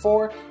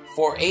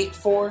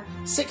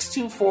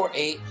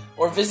 844-484-6248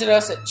 or visit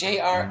us at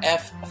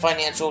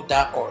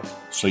jrffinancial.org.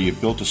 So you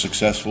built a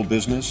successful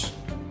business?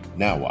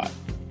 Now what?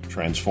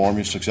 Transform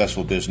your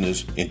successful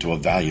business into a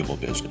valuable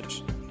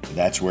business.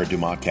 That's where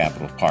Dumont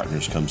Capital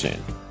Partners comes in.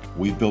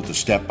 We've built a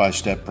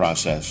step-by-step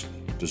process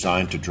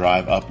designed to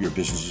drive up your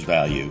business's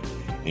value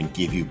and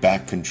give you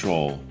back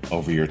control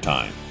over your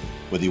time.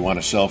 Whether you want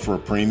to sell for a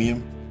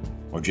premium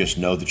or just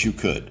know that you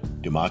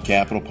could, Dumont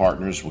Capital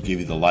Partners will give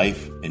you the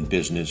life and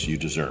business you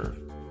deserve.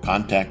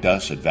 Contact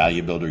us at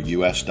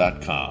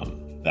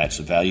valuebuilderus.com. That's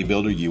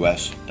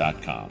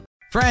valuebuilderus.com.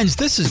 Friends,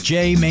 this is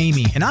Jay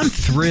Maymi, and I'm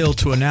thrilled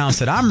to announce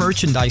that our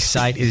merchandise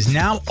site is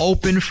now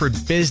open for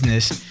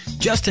business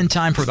just in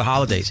time for the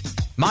holidays.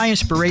 My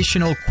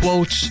inspirational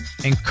quotes,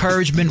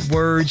 encouragement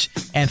words,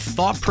 and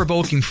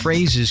thought-provoking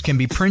phrases can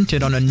be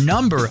printed on a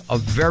number of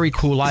very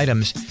cool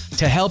items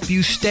to help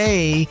you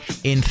stay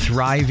in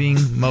thriving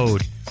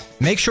mode.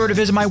 Make sure to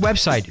visit my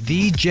website,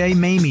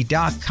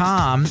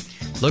 thejmaymi.com.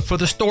 Look for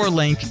the store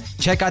link.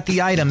 Check out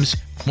the items.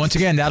 Once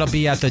again, that'll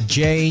be at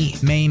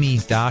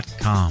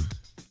thejmaymi.com.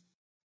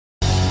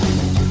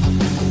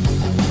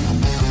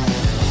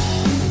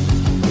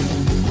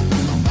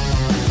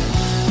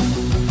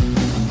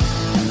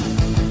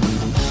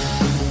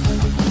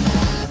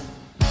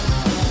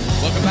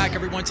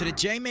 Everyone to the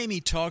Jay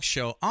Maymi Talk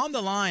Show. On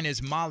the line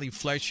is Molly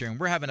Fletcher, and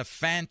we're having a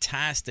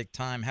fantastic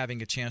time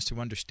having a chance to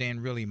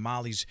understand really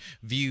Molly's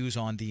views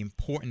on the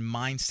important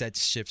mindset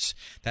shifts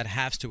that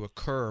has to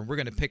occur. We're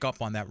going to pick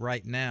up on that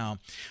right now.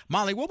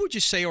 Molly, what would you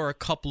say are a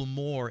couple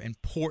more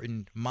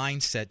important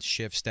mindset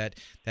shifts that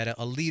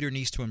a leader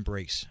needs to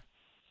embrace?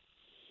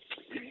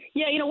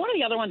 Yeah, one of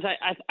the other ones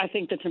I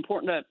think that's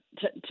important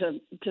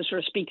to sort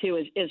of speak to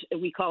is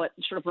we call it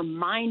sort of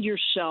remind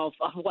yourself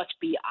of what's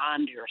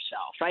beyond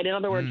yourself, right? In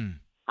other words,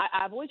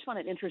 I've always found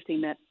it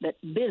interesting that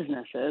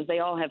businesses, they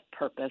all have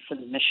purpose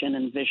and mission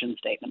and vision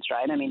statements,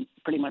 right? I mean,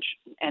 pretty much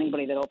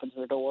anybody that opens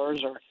their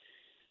doors or,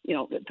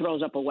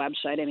 throws up a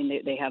website, I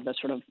mean, they have the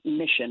sort of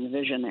mission,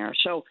 vision there.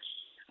 So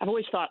I've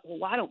always thought, well,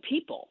 why don't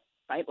people?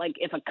 Right? Like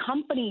if a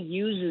company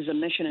uses a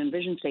mission and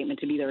vision statement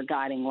to be their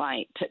guiding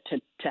light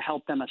to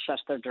help them assess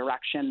their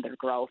direction, their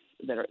growth,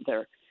 their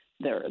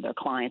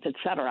clients, et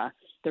cetera,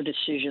 their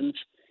decisions,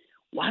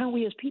 why don't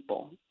we as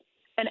people?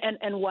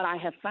 And what I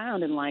have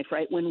found in life,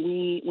 right, when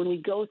we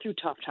go through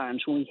tough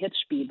times, when we hit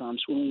speed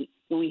bumps, when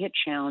we hit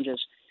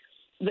challenges,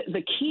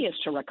 the key is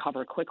to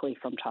recover quickly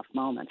from tough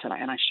moments. And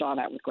I saw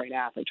that with great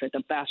athletes, right?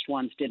 The best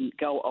ones didn't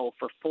go 0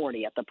 for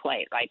 40 at the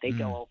plate, right? They'd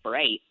go 0 for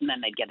 8, and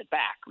then they'd get it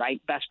back,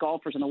 right? Best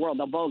golfers in the world,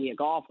 they'll bogey a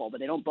golf hole, but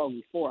they don't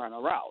bogey 4 in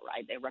a row,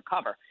 right? They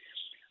recover.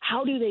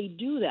 How do they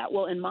do that?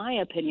 Well, in my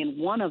opinion,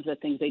 one of the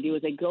things they do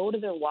is they go to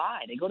their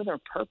why. They go to their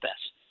purpose.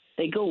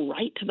 They go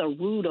right to the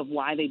root of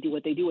why they do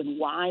what they do and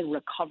why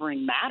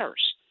recovering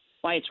matters,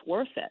 why it's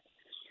worth it.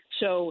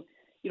 So,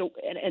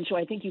 and so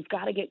I think you've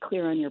got to get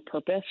clear on your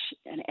purpose,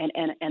 and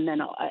then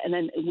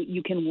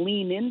you can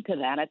lean into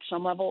that at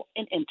some level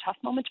in tough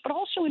moments, but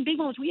also in big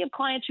moments. We have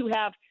clients who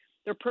have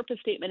their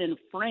purpose statement in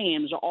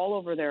frames all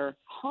over their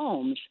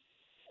homes,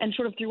 and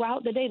sort of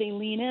throughout the day they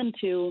lean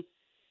into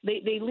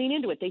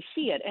it, they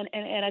see it, and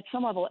at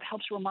some level it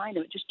helps remind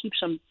them. It just keeps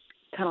them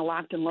kind of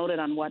locked and loaded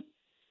on what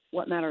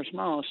matters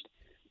most.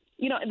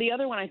 The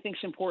other one I think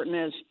is important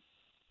is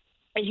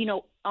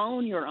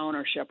own your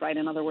ownership, right?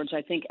 In other words,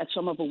 I think at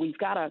some level we've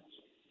got to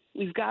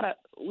we've got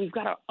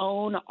to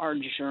own our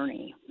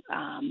journey.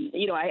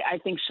 I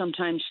think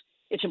sometimes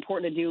it's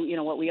important to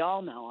do, what we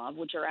all know of,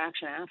 which are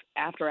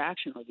after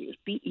action reviews.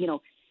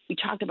 We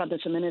talked about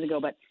this a minute ago,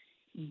 but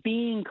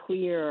being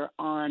clear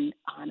on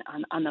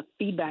the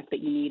feedback that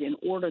you need in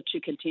order to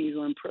continue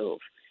to improve.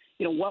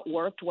 What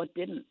worked, what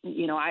didn't.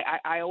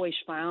 I always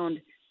found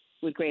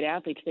with great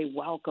athletes, they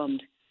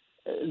welcomed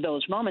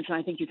those moments. And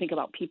I think you think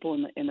about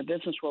people in the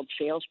business world,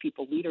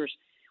 salespeople, leaders.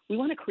 We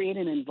want to create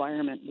an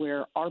environment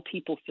where our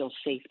people feel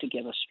safe to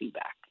give us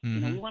feedback.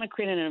 Mm-hmm. We want to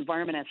create an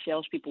environment as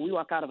salespeople. We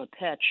walk out of a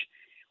pitch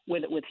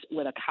with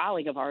a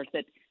colleague of ours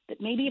that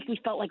maybe if we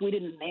felt like we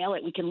didn't nail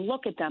it, we can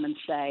look at them and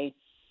say,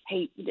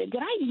 hey, did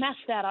I mess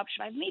that up?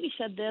 Should I have maybe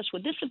said this?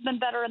 Would this have been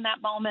better in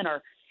that moment?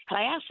 Or had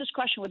I asked this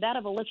question, would that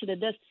have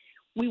elicited this?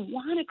 We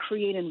want to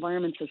create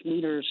environments as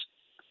leaders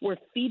where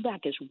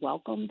feedback is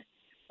welcomed,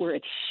 where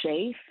it's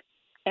safe,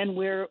 and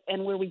where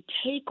we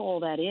take all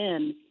that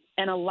in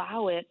and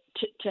allow it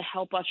to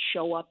help us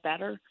show up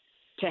better,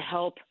 to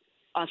help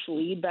us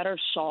lead better,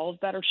 solve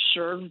better,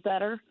 serve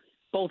better,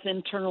 both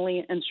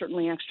internally and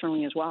certainly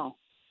externally as well.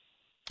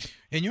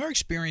 In your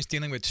experience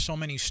dealing with so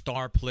many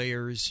star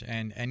players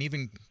and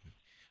even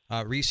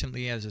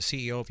recently as a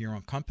CEO of your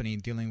own company,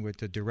 dealing with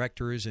the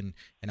directors and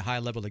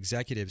high-level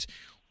executives,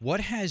 what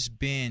has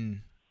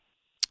been –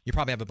 you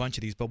probably have a bunch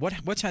of these, but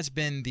what has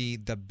been the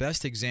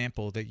best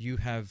example that you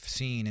have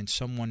seen in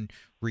someone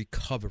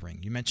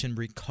recovering? You mentioned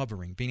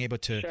recovering, being able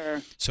to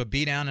Sure. So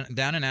be down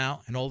and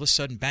out, and all of a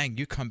sudden, bang,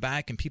 you come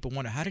back, and people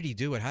wonder, how did he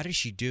do it? How did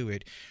she do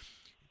it?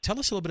 Tell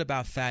us a little bit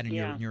about that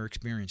in your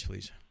experience,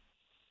 please.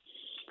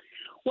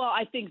 Well,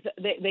 I think that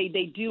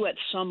they do at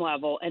some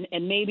level,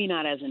 and maybe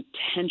not as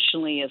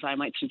intentionally as I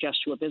might suggest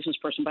to a business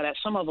person, but at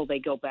some level they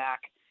go back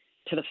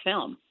to the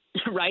film,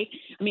 right?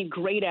 I mean,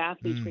 great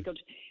athletes, great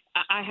coaches.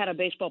 I had a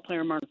baseball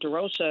player, Mark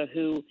DeRosa,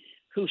 who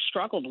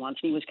struggled once.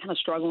 He was kind of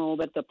struggling a little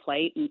bit at the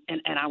plate,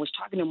 and I was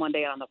talking to him one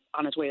day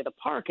on his way to the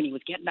park, and he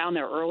was getting down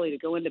there early to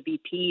go into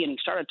BP, and he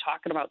started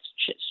talking about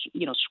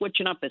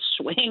switching up his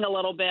swing a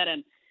little bit,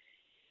 and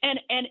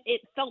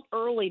it felt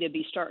early to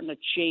be starting to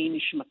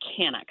change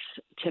mechanics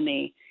to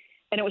me,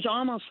 and it was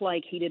almost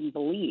like he didn't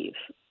believe,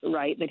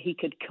 right, that he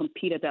could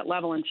compete at that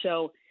level, and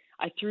so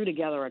I threw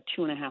together a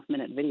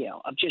 2.5-minute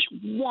video of just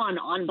one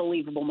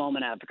unbelievable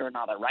moment after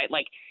another, right?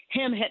 Like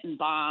him hitting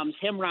bombs,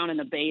 him rounding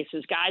the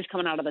bases, guys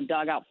coming out of the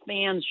dugout,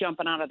 fans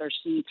jumping out of their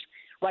seats,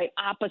 right?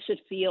 Opposite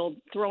field,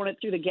 throwing it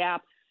through the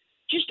gap.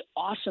 Just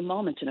awesome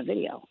moments in a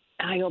video.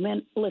 And I go,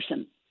 man,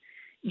 listen,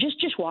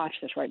 just watch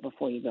this right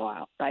before you go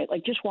out, right?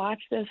 Like just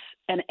watch this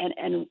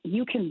and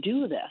you can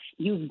do this.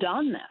 You've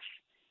done this.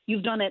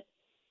 You've done it,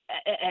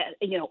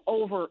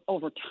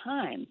 over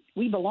time.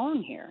 We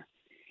belong here.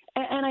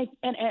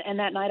 And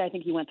that night, I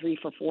think he went 3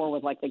 for 4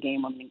 with like the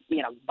game-winning,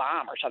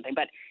 bomb or something.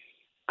 But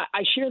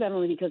I share that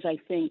only because I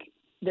think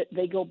that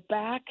they go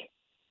back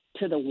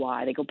to the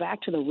why. They go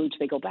back to the roots.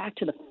 They go back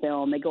to the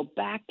film. They go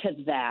back to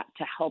that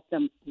to help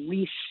them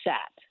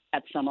reset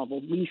at some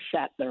level,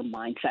 reset their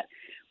mindset.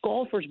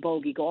 Golfers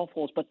bogey golf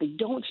holes, but they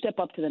don't step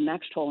up to the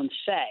next hole and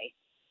say,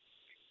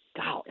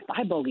 God, if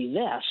I bogey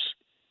this,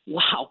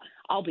 wow,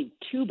 I'll be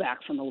 2 back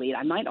from the lead.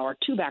 I might, or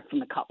 2 back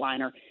from the cut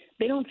liner.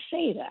 They don't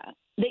say that.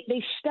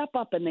 They step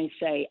up and they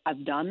say,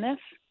 I've done this.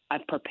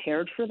 I've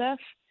prepared for this.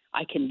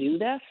 I can do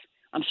this.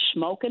 I'm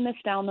smoking this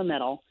down the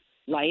middle,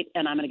 right?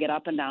 And I'm going to get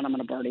up and down. I'm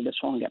going to birdie this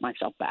hole and get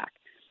myself back.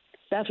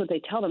 That's what they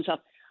tell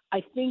themselves.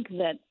 I think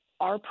that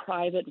our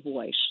private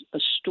voice,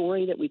 the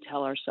story that we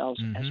tell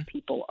ourselves as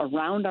people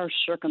around our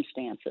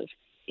circumstances,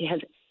 it has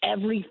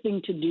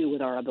everything to do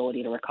with our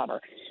ability to recover.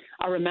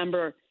 I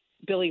remember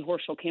Billy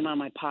Horschel came on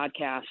my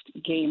podcast,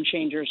 Game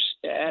Changers,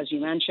 as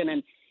you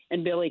mentioned,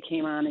 and Billy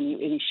came on and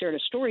he shared a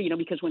story,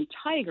 because when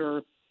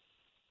Tiger,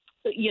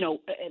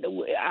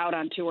 out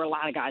on tour, a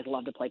lot of guys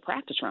love to play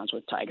practice rounds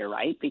with Tiger,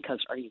 right? Because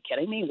are you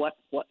kidding me?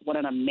 What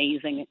an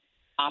amazing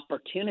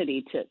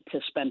opportunity to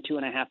spend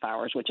 2.5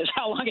 hours, which is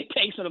how long it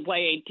takes him to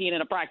play 18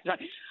 in a practice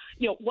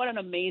round. What an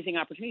amazing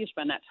opportunity to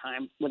spend that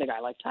time with a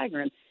guy like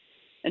Tiger.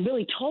 And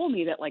Billy told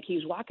me that like he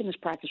was walking this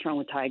practice round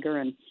with Tiger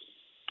and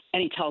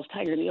he tells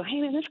Tiger,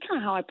 hey man, this is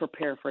kind of how I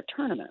prepare for a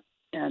tournament.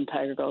 And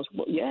Tiger goes,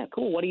 well, yeah,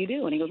 cool. What do you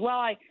do? And he goes, well,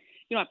 I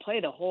play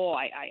the whole.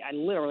 I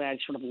literally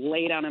sort of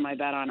lay down in my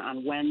bed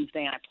on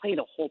Wednesday and I play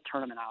the whole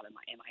tournament out in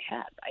my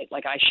head. Right?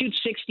 Like I shoot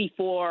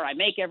 64. I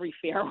make every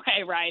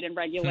fairway right in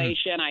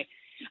regulation.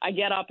 I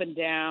get up and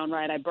down.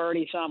 Right. I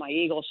birdie some. I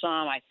eagle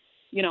some. I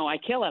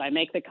kill it. I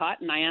make the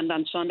cut and I end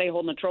on Sunday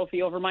holding a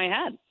trophy over my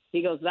head.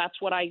 He goes, that's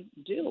what I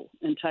do.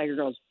 And Tiger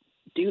goes,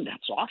 dude,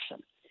 that's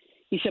awesome.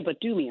 He said, but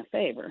do me a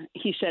favor.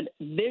 He said,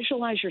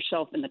 visualize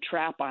yourself in the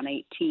trap on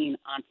 18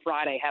 on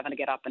Friday having to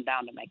get up and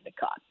down to make the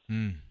cut.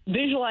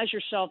 Visualize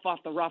yourself off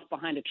the rough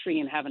behind a tree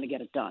and having to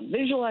get it done.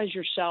 Visualize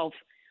yourself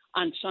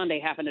on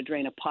Sunday having to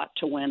drain a putt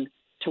to win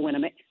a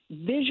match.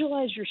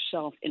 Visualize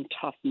yourself in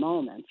tough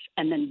moments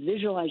and then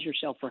visualize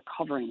yourself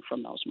recovering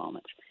from those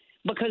moments.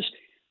 Because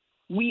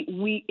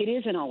it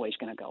isn't always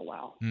going to go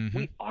well.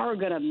 We are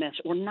going to miss.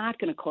 We're not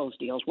going to close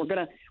deals. We're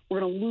going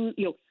to lose.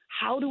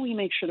 how do we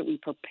make sure that we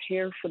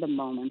prepare for the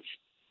moments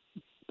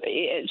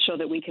so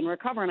that we can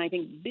recover? And I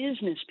think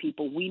business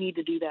people, we need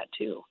to do that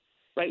too,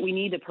 right? We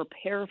need to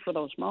prepare for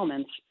those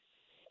moments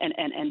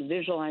and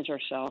visualize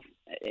ourselves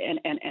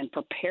and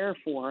prepare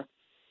for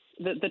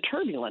the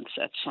turbulence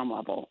at some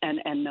level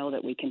and know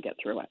that we can get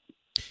through it.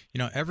 You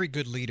know, every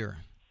good leader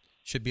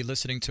should be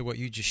listening to what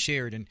you just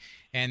shared.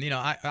 And you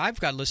know, I've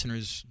got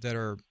listeners that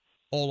are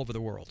all over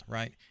the world,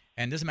 right?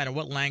 And it doesn't matter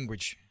what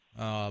language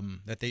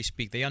that they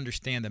speak, they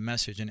understand the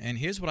message. And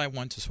here's what I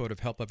want to sort of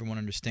help everyone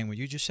understand what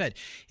you just said.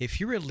 If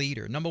you're a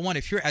leader, number one,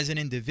 if you're as an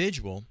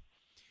individual,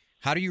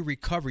 how do you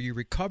recover? You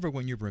recover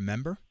when you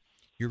remember,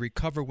 you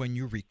recover when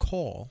you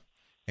recall,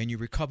 and you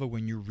recover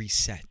when you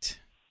reset.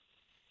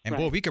 And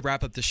boy, we could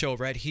wrap up the show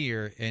right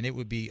here, and it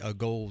would be a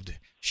gold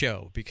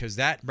show, because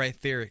that right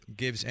there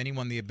gives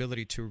anyone the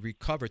ability to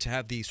recover, to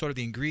have the sort of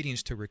the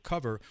ingredients to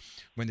recover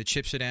when the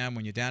chips are down,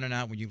 when you're down and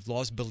out, when you've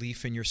lost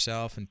belief in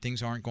yourself and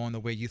things aren't going the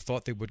way you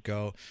thought they would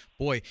go.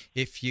 Boy,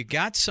 if you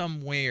got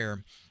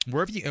somewhere,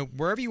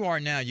 wherever you are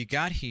now, you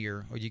got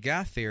here or you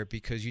got there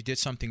because you did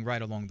something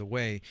right along the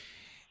way.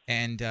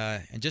 And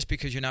just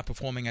because you're not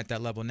performing at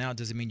that level now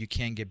doesn't mean you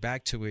can't get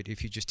back to it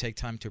if you just take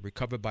time to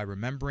recover by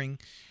remembering,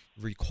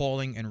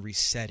 recalling, and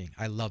resetting.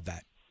 I love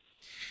that.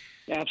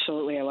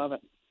 Absolutely. I love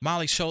it.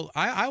 Molly, so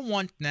I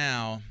want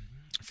now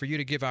for you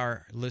to give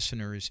our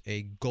listeners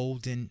a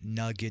golden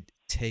nugget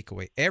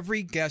takeaway.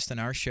 Every guest on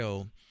our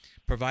show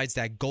provides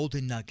that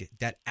golden nugget,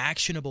 that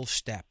actionable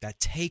step, that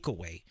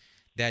takeaway,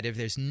 that if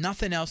there's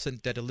nothing else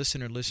that a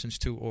listener listens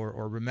to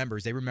or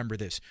remembers, they remember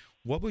this.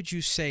 What would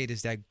you say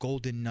is that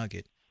golden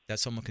nugget that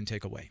someone can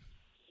take away?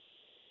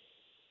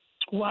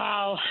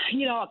 Wow.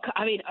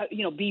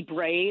 Be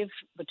brave,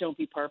 but don't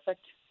be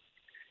perfect.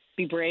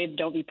 Be brave,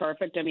 don't be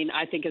perfect. I mean,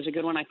 I think is a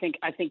good one. I think,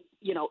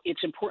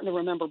 it's important to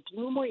remember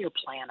bloom where you're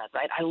planted,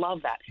 right? I love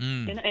that.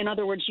 In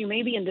other words, you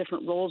may be in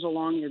different roles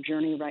along your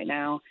journey right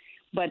now,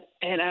 but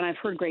I've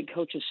heard great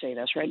coaches say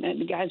this, right? And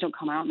the guys don't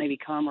come out and they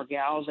become, or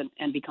gals,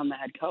 and become the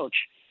head coach.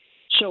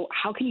 So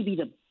how can you be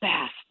the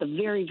best, the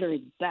very,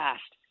 very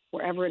best,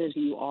 wherever it is that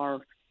you are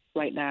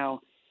right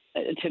now?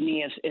 To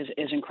me,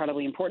 is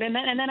incredibly important.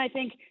 And then I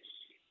think,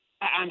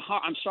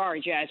 I'm sorry,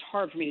 Jay, it's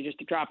hard for me to just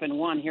drop in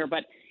one here,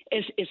 but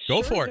is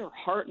go serve for their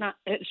heart,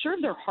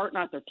 serve their heart,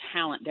 not their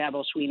talent.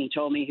 Dabo Sweeney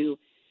told me,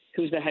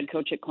 who's the head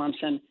coach at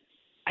Clemson.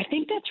 I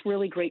think that's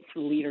really great for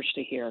leaders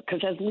to hear,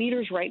 because as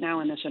leaders right now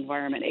in this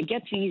environment, it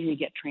gets easy to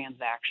get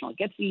transactional. It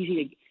gets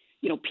easy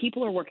to,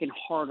 people are working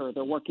harder,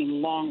 they're working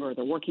longer,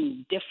 they're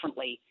working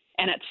differently,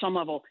 and at some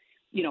level,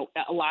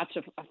 lots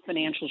of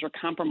financials are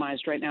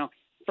compromised right now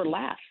for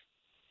less,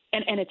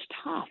 and it's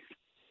tough.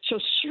 So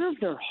serve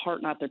their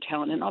heart, not their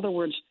talent. In other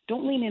words,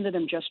 don't lean into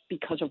them just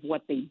because of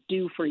what they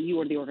do for you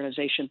or the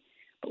organization,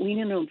 but lean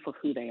into them for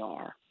who they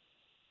are.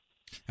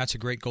 That's a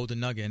great golden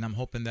nugget, and I'm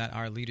hoping that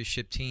our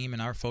leadership team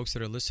and our folks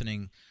that are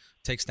listening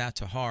takes that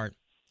to heart.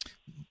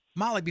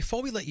 Molly,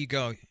 before we let you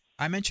go,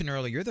 I mentioned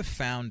earlier you're the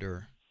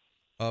founder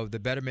of the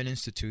Betterment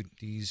Institute,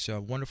 these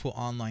wonderful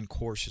online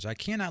courses. I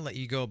cannot let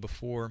you go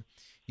before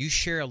you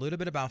share a little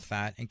bit about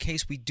that in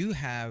case we do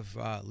have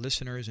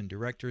listeners and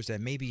directors that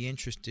may be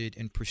interested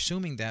in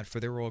pursuing that for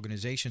their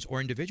organizations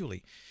or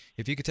individually.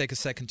 If you could take a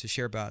second to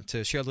share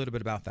a little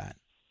bit about that.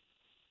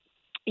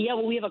 Yeah,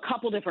 well, we have a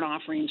couple different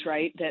offerings,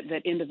 right,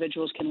 that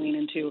individuals can lean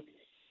into.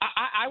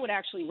 I would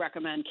actually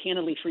recommend,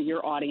 candidly, for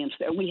your audience,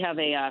 that we have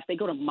if they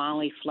go to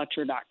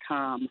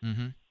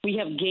mollyfletcher.com, we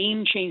have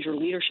Game Changer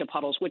Leadership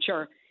Huddles, which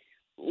are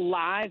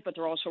live, but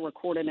they're also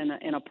recorded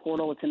in a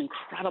portal. It's an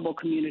incredible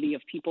community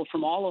of people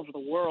from all over the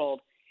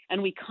world,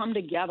 and we come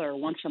together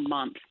once a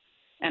month,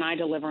 and I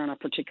deliver on a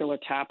particular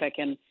topic,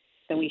 and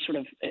then we sort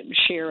of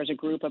share as a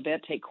group a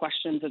bit, take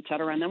questions, et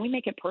cetera, and then we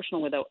make it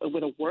personal with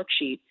a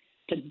worksheet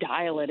to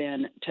dial it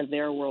in to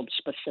their world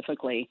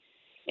specifically.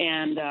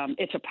 And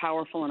it's a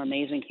powerful and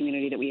amazing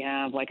community that we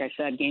have. Like I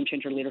said, Game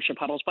Changer Leadership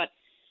Huddles. But,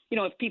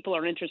 if people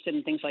are interested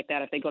in things like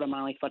that, if they go to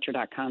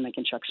mollyfletcher.com, they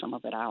can check some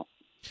of it out.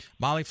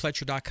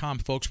 mollyfletcher.com,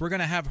 folks. We're going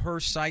to have her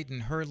site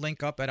and her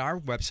link up at our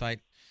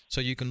website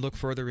so you can look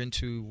further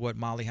into what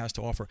Molly has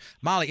to offer.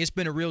 Molly, it's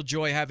been a real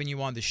joy having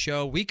you on the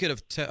show. We could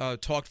have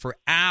talked for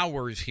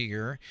hours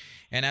here,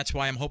 and that's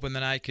why I'm hoping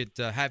that I could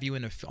have you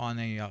on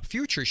a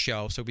future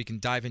show so we can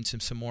dive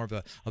into some more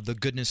of the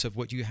goodness of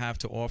what you have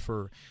to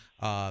offer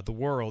the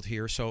world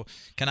here. So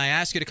can I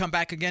ask you to come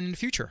back again in the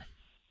future?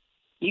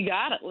 You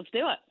got it. Let's do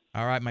it.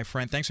 All right, my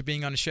friend. Thanks for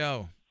being on the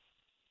show.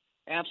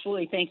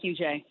 Absolutely. Thank you,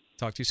 Jay.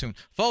 Talk to you soon.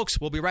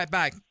 Folks, we'll be right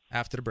back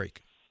after the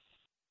break.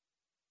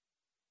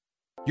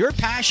 Your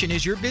passion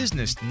is your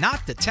business,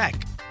 not the tech.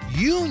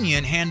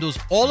 Union handles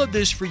all of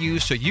this for you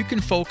so you can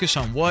focus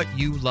on what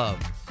you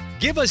love.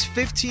 Give us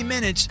 15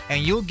 minutes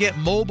and you'll get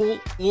mobile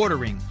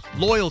ordering,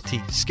 loyalty,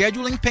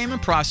 scheduling,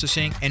 payment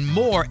processing, and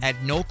more at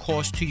no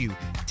cost to you.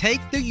 Take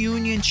the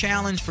Union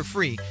Challenge for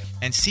free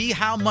and see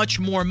how much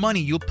more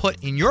money you'll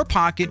put in your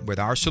pocket with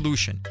our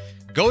solution.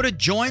 Go to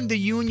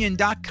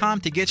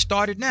jointheunion.com to get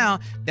started now.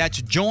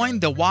 That's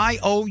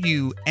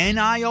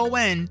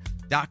jointheunion.com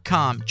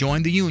jointheunion.com.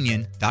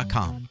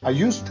 Jointheunion.com. Are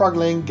you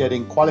struggling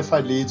getting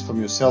qualified leads from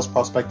your sales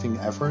prospecting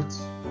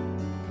efforts?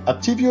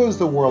 Aptivio is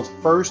the world's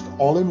first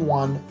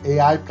all-in-one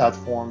AI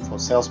platform for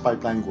sales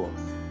pipeline growth.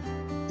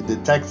 It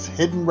detects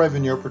hidden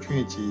revenue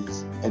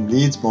opportunities and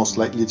leads most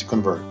likely to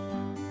convert.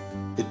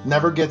 It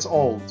never gets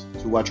old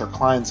to watch our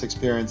clients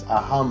experience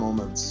aha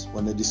moments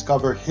when they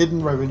discover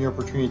hidden revenue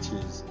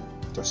opportunities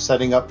after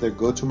setting up their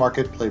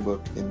go-to-market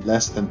playbook in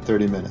less than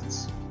 30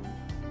 minutes.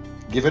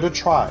 Give it a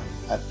try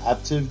at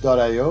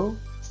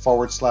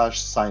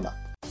aptiv.io/sign up.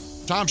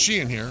 Tom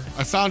Sheehan here.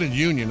 I founded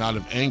Union out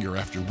of anger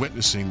after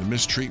witnessing the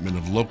mistreatment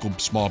of local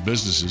small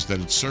businesses that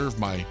had served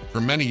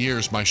for many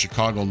years my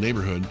Chicago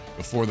neighborhood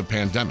before the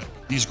pandemic.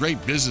 These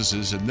great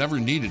businesses had never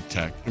needed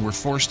tech and were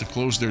forced to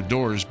close their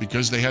doors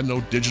because they had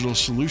no digital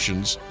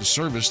solutions to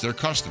service their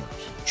customers.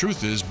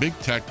 Truth is, big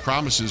tech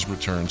promises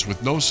returns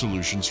with no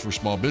solutions for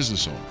small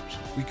business owners.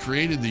 We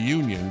created the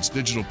Union's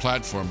digital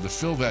platform to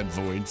fill that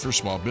void for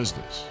small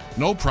business.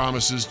 No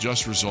promises,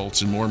 just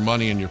results and more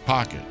money in your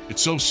pocket.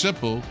 It's so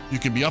simple, you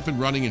can be up and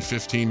running in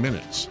 15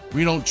 minutes.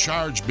 We don't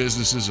charge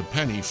businesses a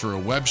penny for a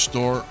web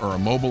store or a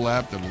mobile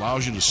app that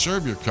allows you to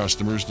serve your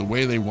customers the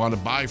way they want to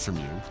buy from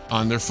you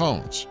on their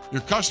phones.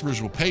 Your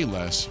customers will pay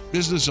less,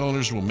 business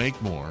owners will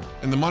make more,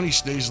 and the money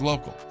stays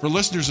local. For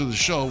listeners of the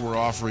show, we're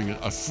offering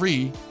a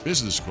free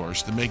business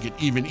course to make it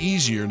even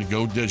easier to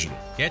go digital.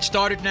 Get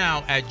started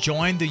now at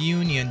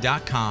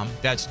jointheunion.com.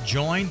 That's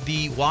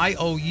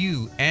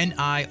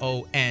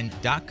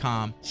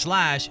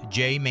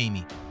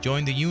jointheunion.com/JMamie.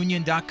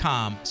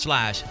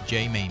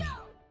 jointheunion.com/JMamie.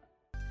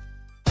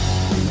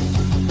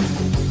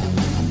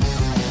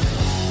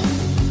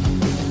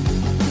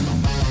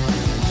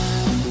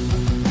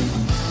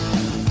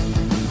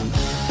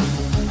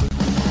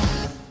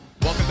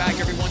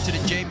 To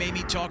the Jay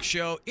Maymi Talk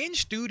Show. In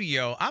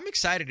studio, I'm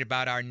excited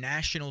about our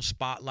national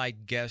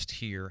spotlight guest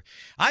here.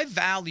 I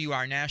value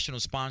our national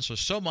sponsors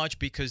so much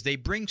because they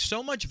bring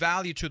so much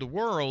value to the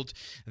world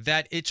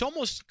that it's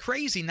almost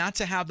crazy not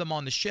to have them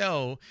on the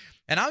show.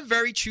 And I'm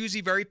very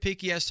choosy, very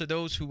picky as to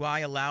those who I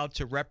allow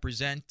to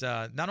represent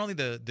not only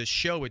the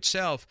show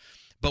itself,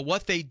 but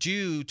what they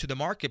do to the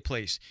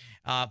marketplace.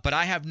 But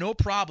I have no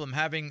problem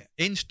having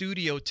in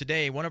studio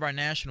today one of our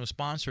national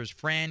sponsors,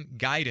 Fran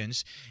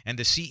Guidance, and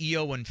the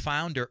CEO and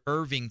founder,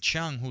 Irving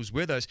Chung, who's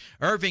with us.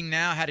 Irving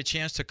now had a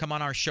chance to come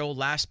on our show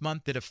last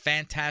month, did a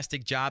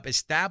fantastic job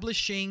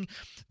establishing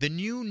the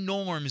new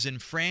norms in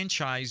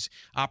franchise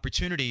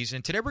opportunities.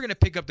 And today we're going to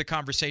pick up the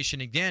conversation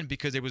again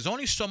because there was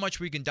only so much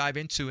we can dive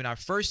into in our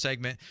first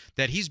segment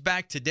that he's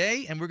back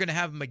today, and we're going to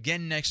have him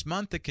again next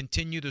month to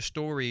continue the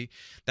story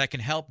that can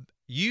help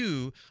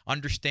you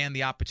understand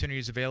the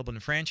opportunities available in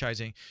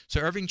franchising. So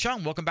Irving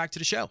Chung, welcome back to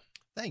the show.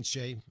 Thanks,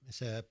 Jay.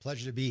 It's a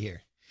pleasure to be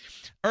here.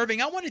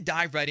 Irving, I want to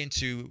dive right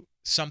into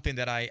something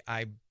that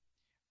I'm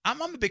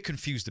a bit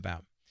confused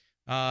about.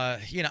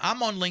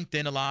 I'm on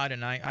LinkedIn a lot,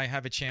 and I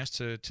have a chance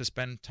to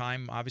spend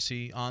time,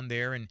 obviously, on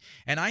there. And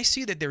I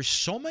see that there's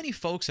so many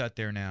folks out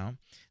there now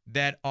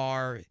that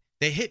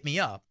they hit me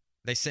up.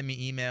 They send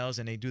me emails,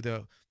 and they do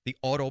the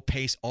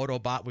auto-paste,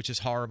 auto-bot, which is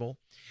horrible.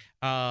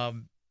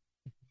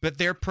 But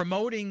they're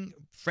promoting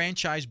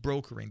franchise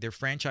brokering. They're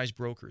franchise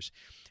brokers.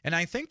 And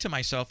I think to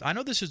myself, I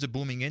know this is a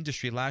booming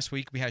industry. Last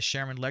week we had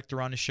Sharon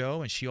Lecter on the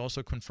show, and she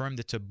also confirmed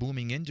it's a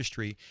booming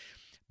industry.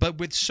 But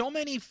with so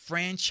many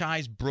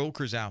franchise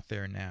brokers out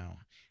there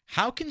now,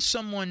 how can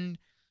someone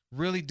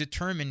really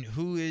determine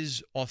who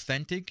is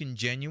authentic and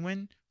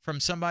genuine from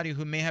somebody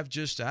who may have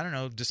just,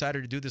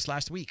 decided to do this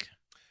last week?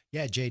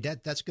 Yeah, Jay,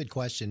 that's a good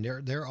question.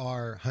 There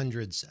are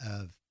hundreds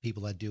of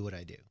people that do what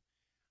I do.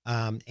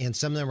 And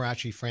some of them are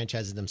actually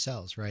franchising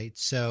themselves, right?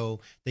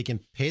 So they can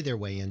pay their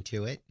way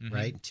into it,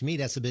 right? To me,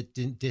 that's a bit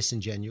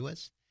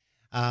disingenuous.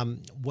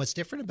 What's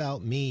different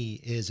about me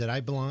is that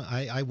I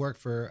work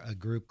for a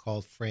group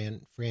called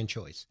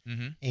Franchoice,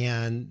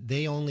 and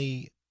they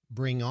only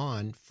bring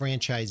on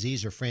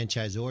franchisees or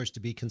franchisors to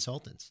be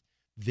consultants,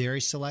 very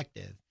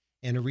selective.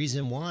 And the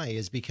reason why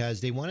is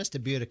because they want us to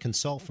be able to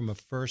consult from a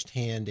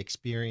firsthand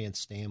experience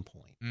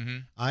standpoint.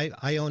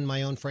 I own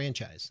my own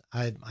franchise.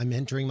 I'm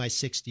entering my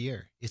 6th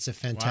year. It's a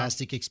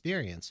fantastic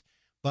experience.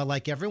 But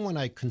like everyone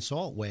I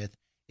consult with,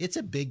 it's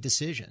a big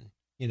decision.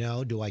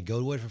 Do I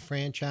go with a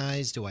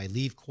franchise? Do I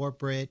leave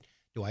corporate?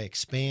 Do I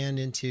expand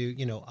into,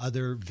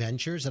 other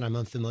ventures that I'm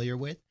unfamiliar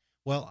with?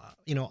 Well,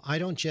 I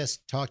don't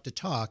just talk to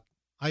talk.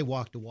 I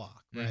walk to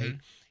walk, right?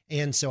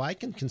 And so I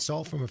can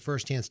consult from a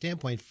firsthand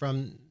standpoint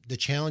from the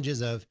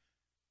challenges of,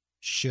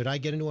 should I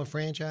get into a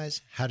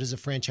franchise? How does a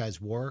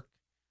franchise work?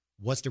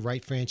 What's the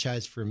right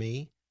franchise for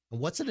me? And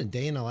what's it a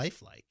day in a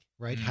life like,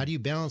 right? How do you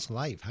balance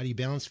life? How do you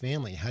balance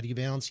family? How do you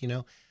balance,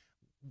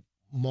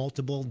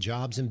 multiple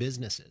jobs and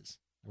businesses,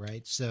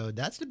 right? So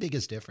that's the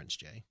biggest difference,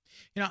 Jay.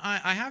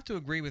 I have to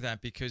agree with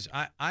that because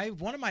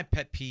one of my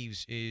pet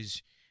peeves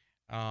is,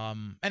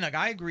 and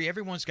I agree,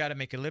 everyone's got to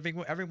make a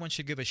living. Everyone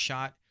should give a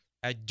shot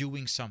at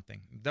doing something.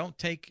 Don't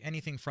take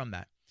anything from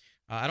that.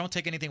 I don't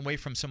take anything away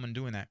from someone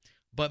doing that.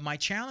 But my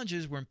challenge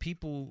is when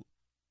people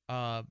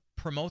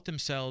promote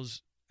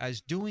themselves as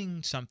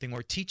doing something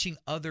or teaching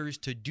others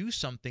to do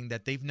something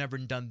that they've never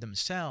done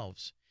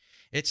themselves.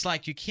 It's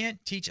like you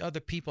can't teach other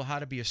people how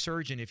to be a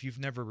surgeon if you've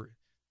never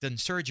done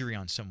surgery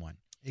on someone.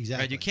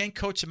 Exactly. Right? You can't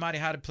coach somebody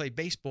how to play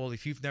baseball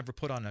if you've never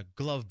put on a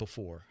glove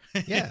before.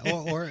 Yeah,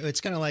 or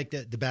it's kind of like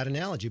the bad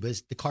analogy, but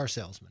it's the car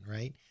salesman,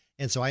 right?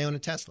 And so I own a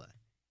Tesla.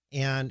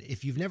 And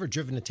if you've never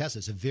driven a Tesla,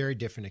 it's a very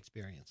different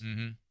experience.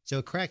 Mm-hmm. So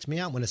it cracks me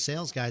out when a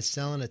sales guy's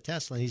selling a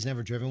Tesla and he's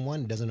never driven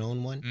one, doesn't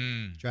own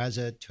one, drives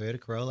a Toyota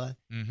Corolla.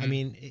 Mm-hmm. I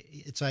mean,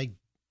 it's like,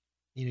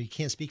 you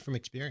can't speak from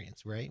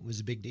experience, right? It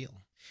was a big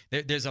deal.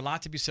 There's a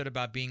lot to be said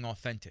about being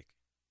authentic,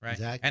 right?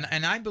 Exactly.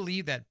 And I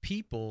believe that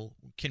people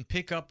can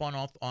pick up on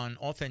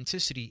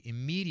authenticity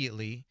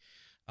immediately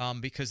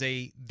because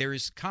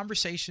there's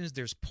conversations,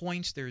 there's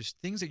points, there's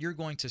things that you're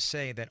going to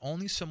say that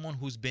only someone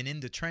who's been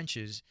in the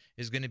trenches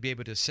is going to be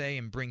able to say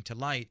and bring to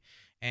light.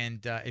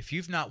 And if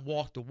you've not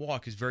walked the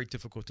walk, it's very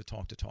difficult to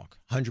talk the talk.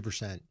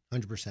 100%.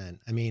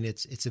 I mean,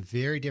 it's a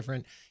very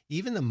different,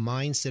 even the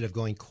mindset of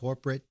going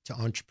corporate to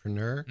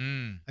entrepreneur.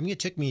 I mean, it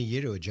took me a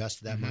year to adjust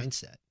to that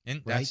mindset,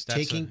 And right? that's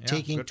Taking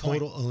good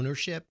total point.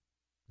 ownership.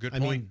 Good I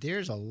point. mean,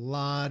 there's a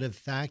lot of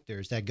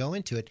factors that go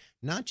into it,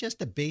 not just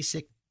the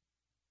basic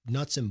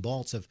nuts and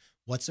bolts of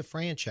what's a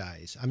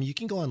franchise. I mean, you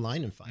can go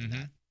online and find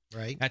that,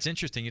 right? That's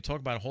interesting. You talk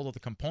about a whole other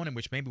component,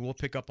 which maybe we'll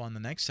pick up on the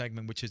next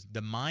segment, which is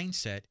the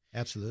mindset.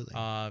 Absolutely.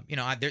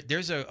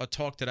 There's a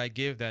talk that I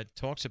give that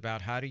talks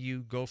about how do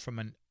you go from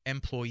an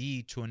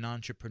employee to an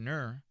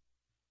entrepreneur,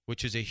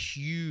 which is a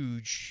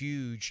huge,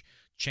 huge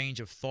change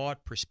of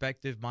thought,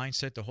 perspective,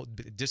 mindset, the whole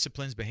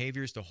disciplines,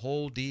 behaviors, the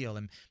whole deal.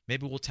 And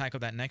maybe we'll tackle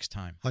that next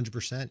time.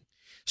 100%.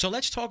 So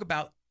let's talk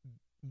about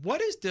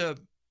what is the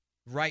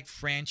right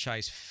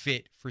franchise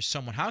fit for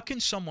someone. How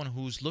can someone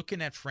who's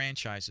looking at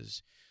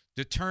franchises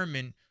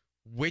determine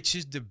which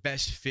is the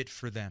best fit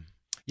for them?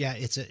 Yeah,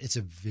 it's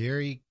a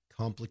very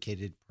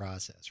complicated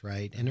process,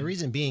 right? And the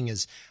reason being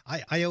is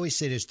I always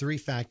say there's three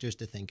factors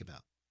to think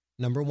about.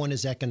 Number one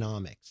is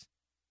economics.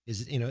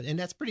 And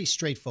that's pretty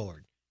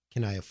straightforward.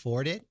 Can I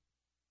afford it?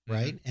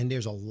 Right? And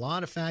there's a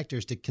lot of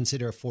factors to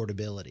consider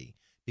affordability,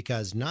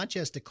 because not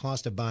just the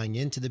cost of buying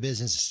into the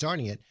business and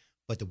starting it,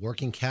 but the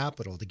working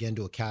capital to get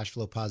into a cash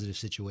flow positive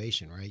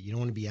situation, right? You don't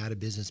want to be out of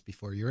business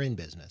before you're in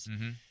business.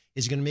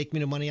 Is it going to make me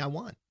the money I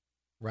want,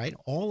 right?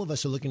 All of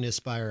us are looking to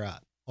aspire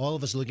up. All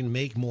of us are looking to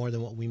make more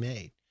than what we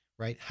made,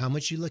 right? How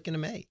much are you looking to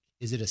make?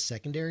 Is it a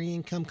secondary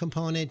income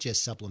component,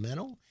 just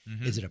supplemental?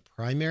 Is it a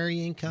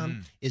primary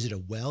income? Is it a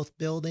wealth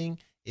building?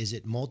 Is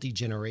it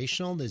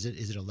multi-generational? Is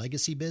it a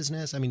legacy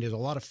business? I mean, there's a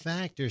lot of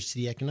factors to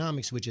the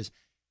economics, which is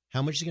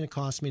how much is it going to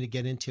cost me to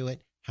get into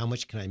it? How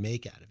much can I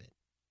make out of it?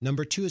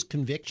 Number two is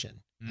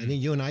conviction. I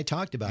think you and I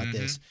talked about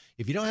this.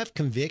 If you don't have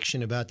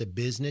conviction about the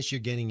business you're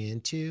getting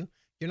into,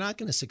 you're not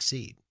going to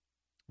succeed,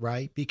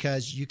 right?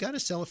 Because you got to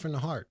sell it from the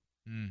heart,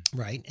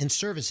 right? And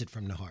service it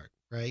from the heart,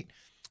 right?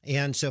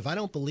 And so if I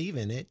don't believe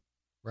in it,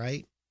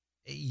 right,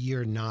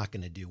 you're not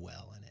going to do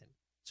well in it.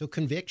 So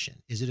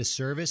conviction, is it a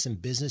service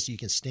and business you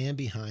can stand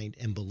behind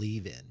and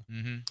believe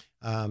in?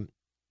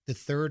 The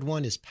third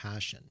one is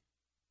passion.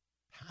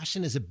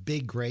 Passion is a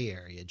big gray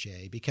area,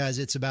 Jay, because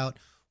it's about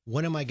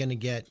what am I going to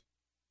get?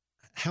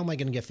 How am I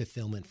going to get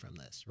fulfillment from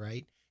this,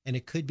 right? And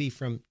it could be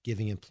from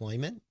giving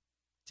employment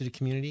to the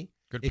community.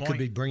 Good It point. could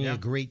be bringing a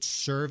great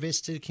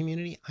service to the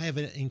community. I have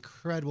an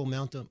incredible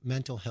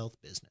mental health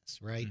business,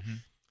 right?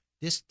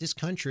 This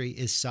country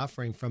is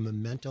suffering from a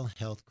mental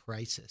health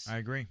crisis. I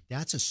agree.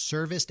 That's a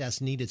service that's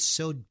needed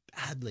so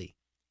badly.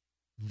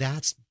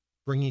 That's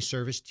bringing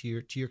service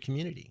to your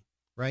community,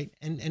 right?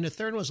 And the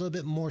third one is a little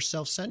bit more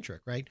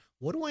self-centric, right?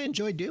 What do I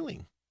enjoy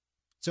doing?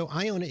 So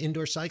I own an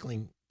indoor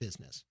cycling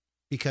business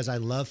because I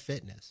love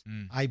fitness.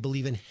 I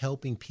believe in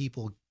helping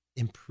people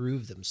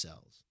improve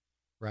themselves,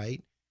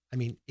 right? I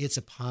mean, it's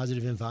a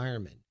positive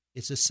environment.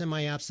 It's a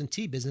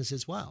semi-absentee business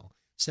as well.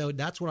 So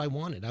that's what I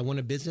wanted. I want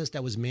a business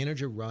that was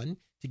manager run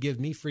to give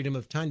me freedom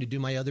of time to do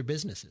my other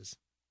businesses.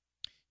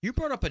 You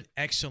brought up an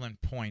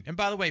excellent point. And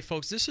by the way,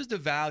 folks, this is the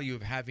value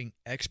of having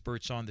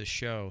experts on the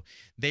show.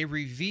 They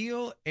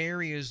reveal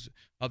areas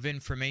of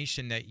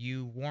information that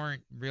you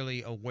weren't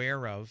really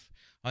aware of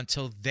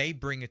until they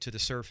bring it to the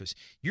surface.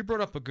 You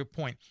brought up a good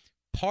point.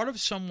 Part of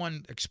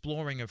someone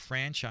exploring a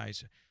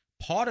franchise,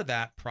 part of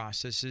that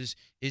process is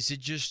it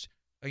just,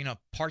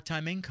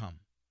 part-time income?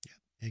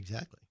 Yeah,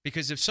 exactly.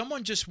 Because if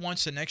someone just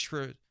wants an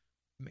extra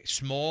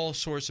small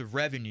source of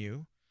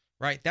revenue,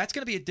 right, that's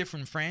going to be a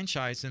different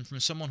franchise than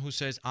from someone who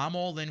says, I'm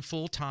all in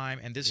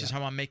full-time, and this is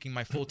how I'm making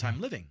my full-time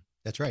living.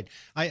 That's right.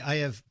 I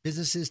have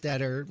businesses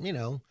that are,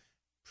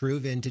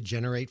 proven to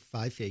generate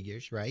 5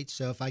 figures, right?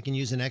 So if I can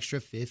use an extra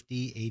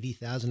 $50,000,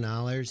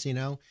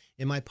 $80,000,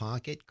 in my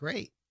pocket,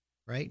 great,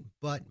 right?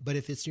 But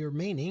if it's your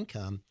main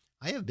income,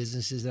 I have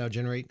businesses that'll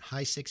generate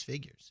high 6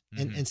 figures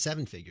and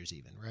 7 figures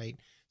even, right?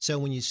 So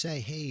when you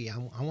say, hey,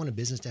 I want a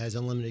business that has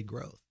unlimited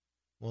growth,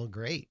 well,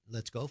 great,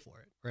 let's go for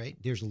it, right?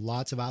 There's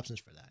lots of options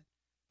for that.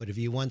 But if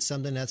you want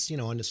something that's,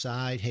 on the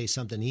side, hey,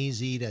 something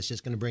easy that's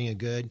just going to bring a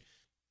good,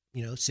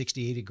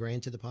 60, 80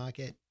 grand to the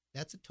pocket,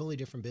 that's a totally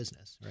different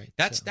business, right?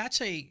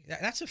 That's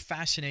a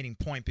fascinating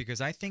point,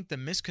 because I think the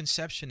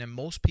misconception that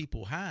most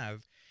people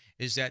have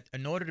is that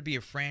in order to be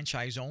a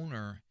franchise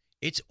owner,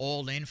 it's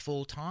all in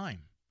full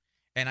time.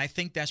 And I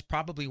think that's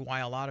probably why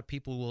a lot of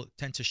people will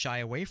tend to shy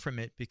away from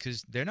it,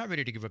 because they're not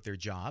ready to give up their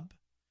job,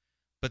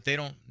 but they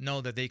don't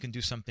know that they can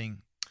do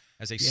something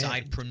as a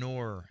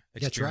sidepreneur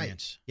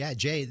experience. That's right. Yeah,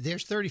 Jay,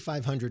 there's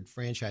 3,500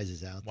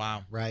 franchises out there.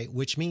 Wow. Right?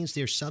 Which means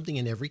there's something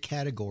in every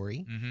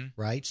category,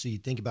 right? So you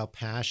think about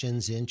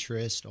passions,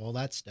 interest, all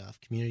that stuff,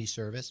 community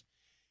service.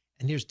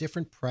 And there's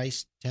different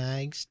price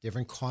tags,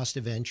 different cost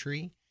of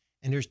entry,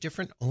 and there's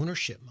different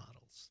ownership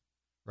models,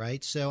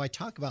 right? So I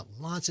talk about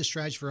lots of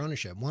strategies for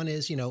ownership. One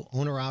is,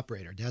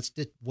 owner-operator. That's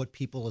what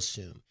people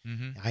assume.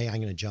 I'm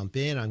going to jump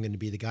in. I'm going to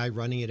be the guy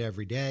running it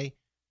every day.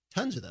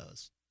 Tons of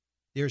those.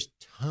 There's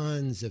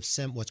tons of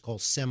what's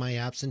called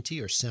semi-absentee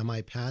or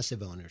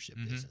semi-passive ownership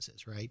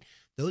businesses, right?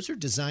 Those are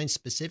designed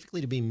specifically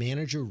to be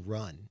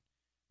manager-run,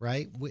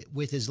 right?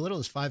 With as little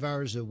as 5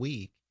 hours a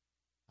week,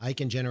 I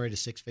can generate a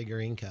six-figure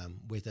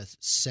income with a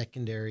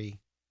secondary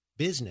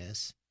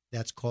business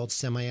that's called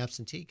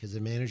semi-absentee, because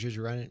the manager's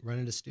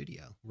running a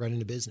studio,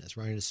 running a business,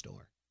 running a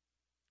store.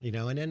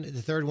 And then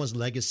the third one's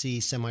legacy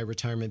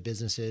semi-retirement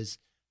businesses.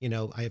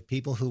 I have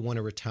people who want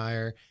to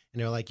retire, and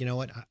they're like, you know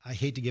what? I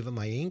hate to give up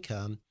my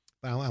income,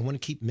 but I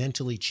want to keep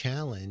mentally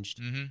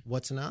challenged.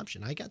 What's an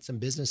option? I got some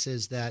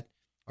businesses that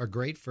are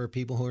great for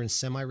people who are in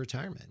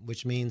semi-retirement,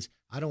 which means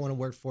I don't want to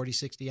work 40,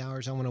 60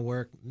 hours. I want to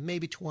work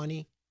maybe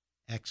 20.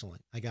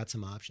 Excellent. I got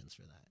some options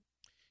for that.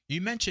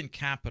 You mentioned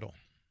capital.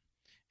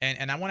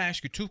 And I want to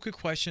ask you two quick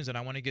questions, and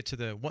I want to get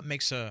to what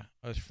makes a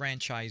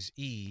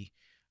franchisee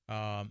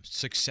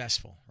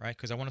successful, right?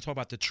 Because I want to talk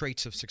about the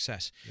traits of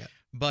success. Yeah.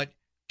 But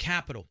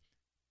capital.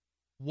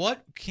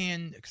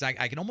 Because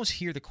I can almost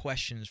hear the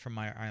questions from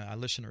our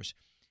listeners.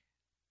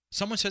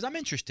 Someone says, I'm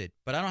interested,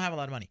 but I don't have a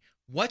lot of money.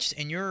 What's,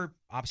 in your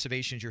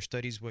observations, your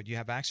studies, what you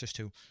have access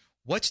to,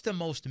 what's the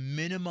most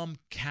minimum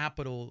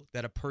capital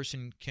that a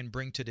person can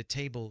bring to the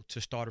table to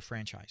start a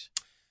franchise?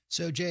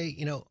 So, Jay,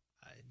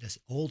 this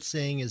old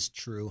saying is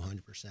true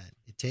 100%.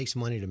 It takes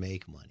money to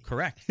make money.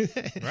 Correct.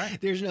 Right.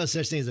 There's no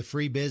such thing as a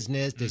free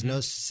business. There's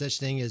no such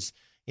thing as,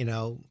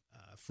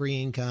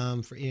 free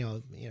income, free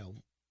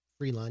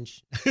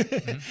lunch.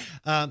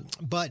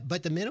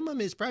 But the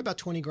minimum is probably about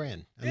 20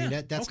 grand. I mean,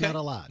 that's okay. not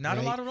a lot. Not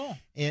right? a lot at all.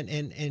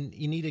 And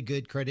you need a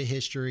good credit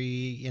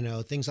history,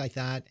 things like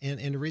that.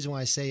 And the reason why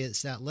I say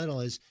it's that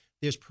little is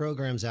there's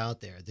programs out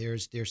there.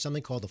 There's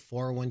something called the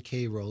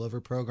 401k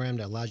rollover program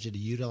that allows you to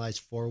utilize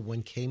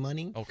 401k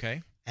money.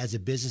 Okay. As a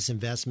business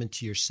investment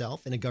to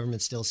yourself, and the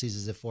government still sees it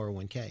as a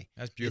 401k.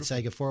 That's beautiful. It's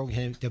like a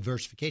 401k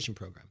diversification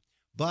program.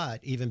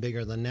 But even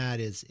bigger than that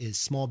is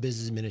Small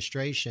Business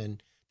Administration.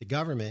 The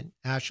government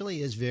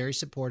actually is very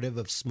supportive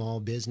of small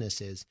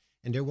businesses,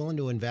 and they're willing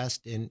to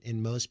invest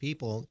in most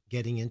people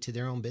getting into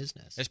their own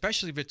business.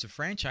 Especially if it's a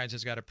franchise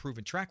that's got a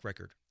proven track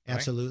record. Right?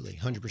 Absolutely,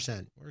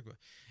 100%. Very good.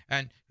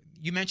 And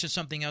you mentioned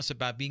something else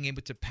about being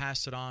able to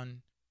pass it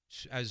on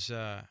as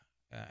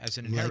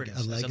an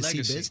inheritance, a legacy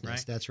business.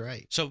 Right? That's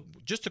right. So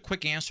just a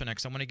quick answer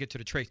next. I want to get to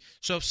the traits.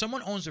 So if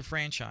someone owns a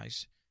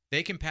franchise,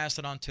 they can pass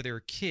it on to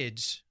their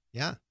kids.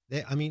 Yeah.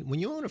 When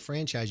you own a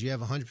franchise, you have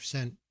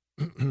 100%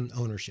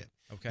 ownership.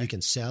 Okay. You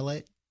can sell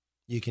it.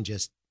 You can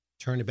just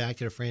turn it back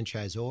to the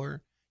franchisor.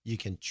 You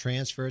can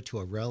transfer it to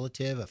a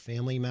relative, a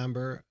family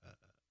member,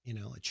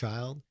 a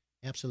child.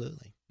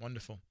 Absolutely.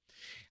 Wonderful.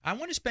 I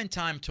want to spend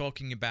time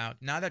talking about,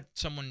 now that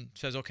someone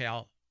says, okay,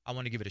 I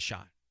want to give it a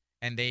shot,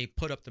 and they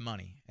put up the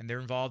money, and they're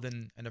involved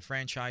in a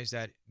franchise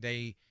that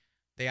they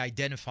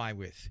identify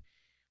with.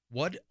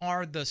 What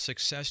are the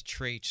success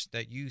traits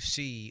that you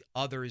see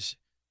others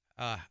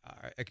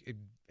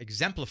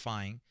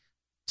exemplifying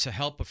to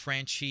help a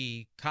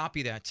franchisee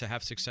copy that to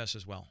have success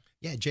as well?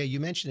 Yeah, Jay, you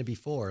mentioned it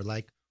before.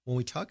 Like when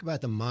we talk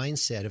about the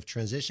mindset of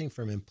transitioning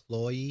from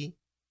employee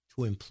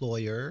to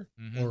employer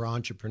or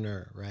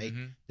entrepreneur, right?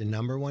 The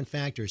number one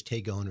factor is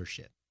take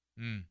ownership.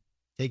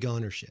 Take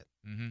ownership.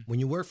 When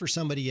you work for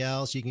somebody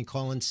else, you can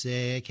call in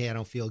sick. Hey, I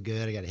don't feel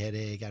good. I got a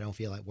headache. I don't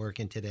feel like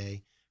working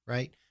today,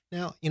 right?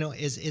 Now,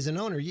 as an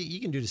owner, you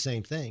can do the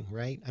same thing,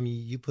 right? I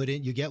mean, you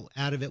get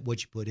out of it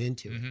what you put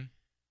into it.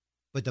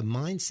 But the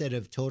mindset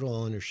of total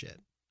ownership,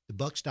 the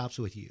buck stops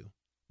with you.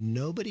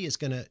 Nobody is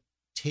going to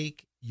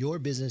take your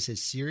business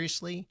as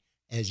seriously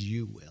as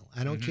you will.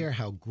 I don't care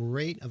how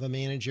great of a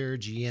manager,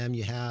 GM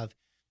you have,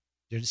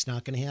 it's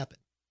not going to happen.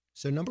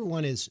 So number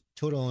one is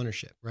total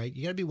ownership, right?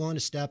 You got to be willing to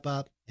step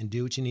up and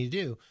do what you need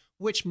to do,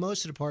 which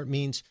most of the part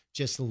means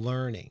just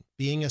learning,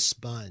 being a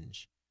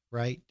sponge,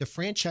 right? The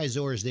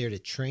franchisor is there to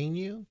train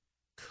you,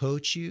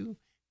 coach you,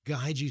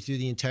 guide you through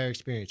the entire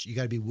experience. You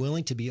got to be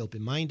willing to be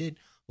open-minded,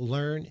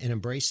 learn and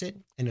embrace it.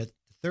 And the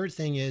third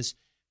thing is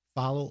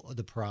follow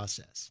the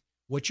process.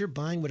 What you're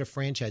buying with a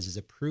franchise is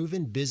a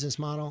proven business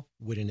model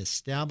with an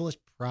established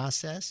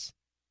process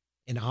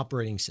and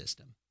operating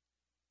system.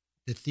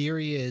 The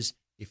theory is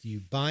if you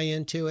buy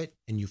into it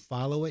and you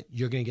follow it,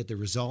 you're going to get the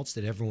results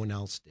that everyone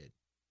else did.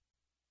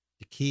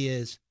 The key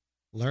is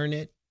learn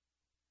it,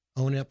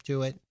 own up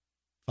to it,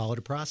 follow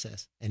the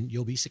process, and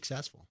you'll be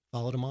successful.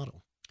 Follow the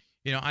model.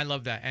 You know, I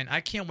love that. And I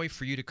can't wait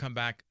for you to come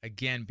back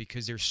again,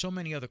 because there's so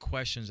many other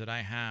questions that I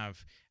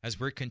have as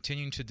we're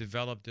continuing to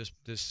develop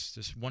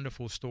this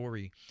wonderful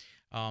story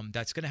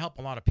that's going to help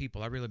a lot of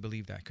people. I really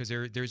believe that, because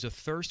there's a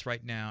thirst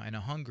right now and a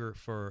hunger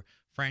for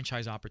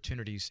franchise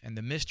opportunities. And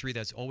the mystery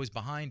that's always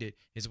behind it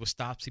is what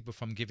stops people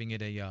from giving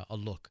it a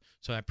look.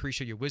 So I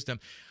appreciate your wisdom.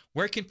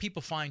 Where can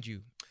people find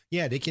you?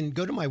 Yeah, they can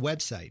go to my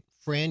website,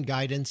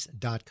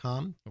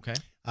 franguidance.com. Okay.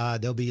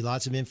 There'll be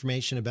lots of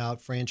information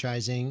about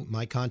franchising,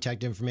 my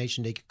contact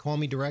information. They can call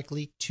me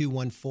directly,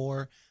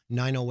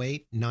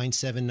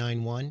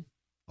 214-908-9791.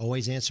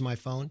 Always answer my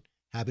phone.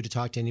 Happy to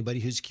talk to anybody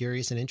who's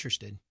curious and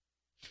interested.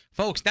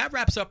 Folks, that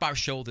wraps up our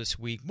show this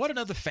week. What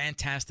another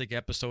fantastic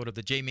episode of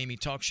the Jay Maymi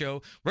Talk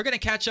Show. We're going to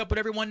catch up with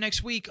everyone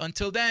next week.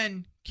 Until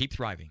then, keep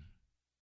thriving.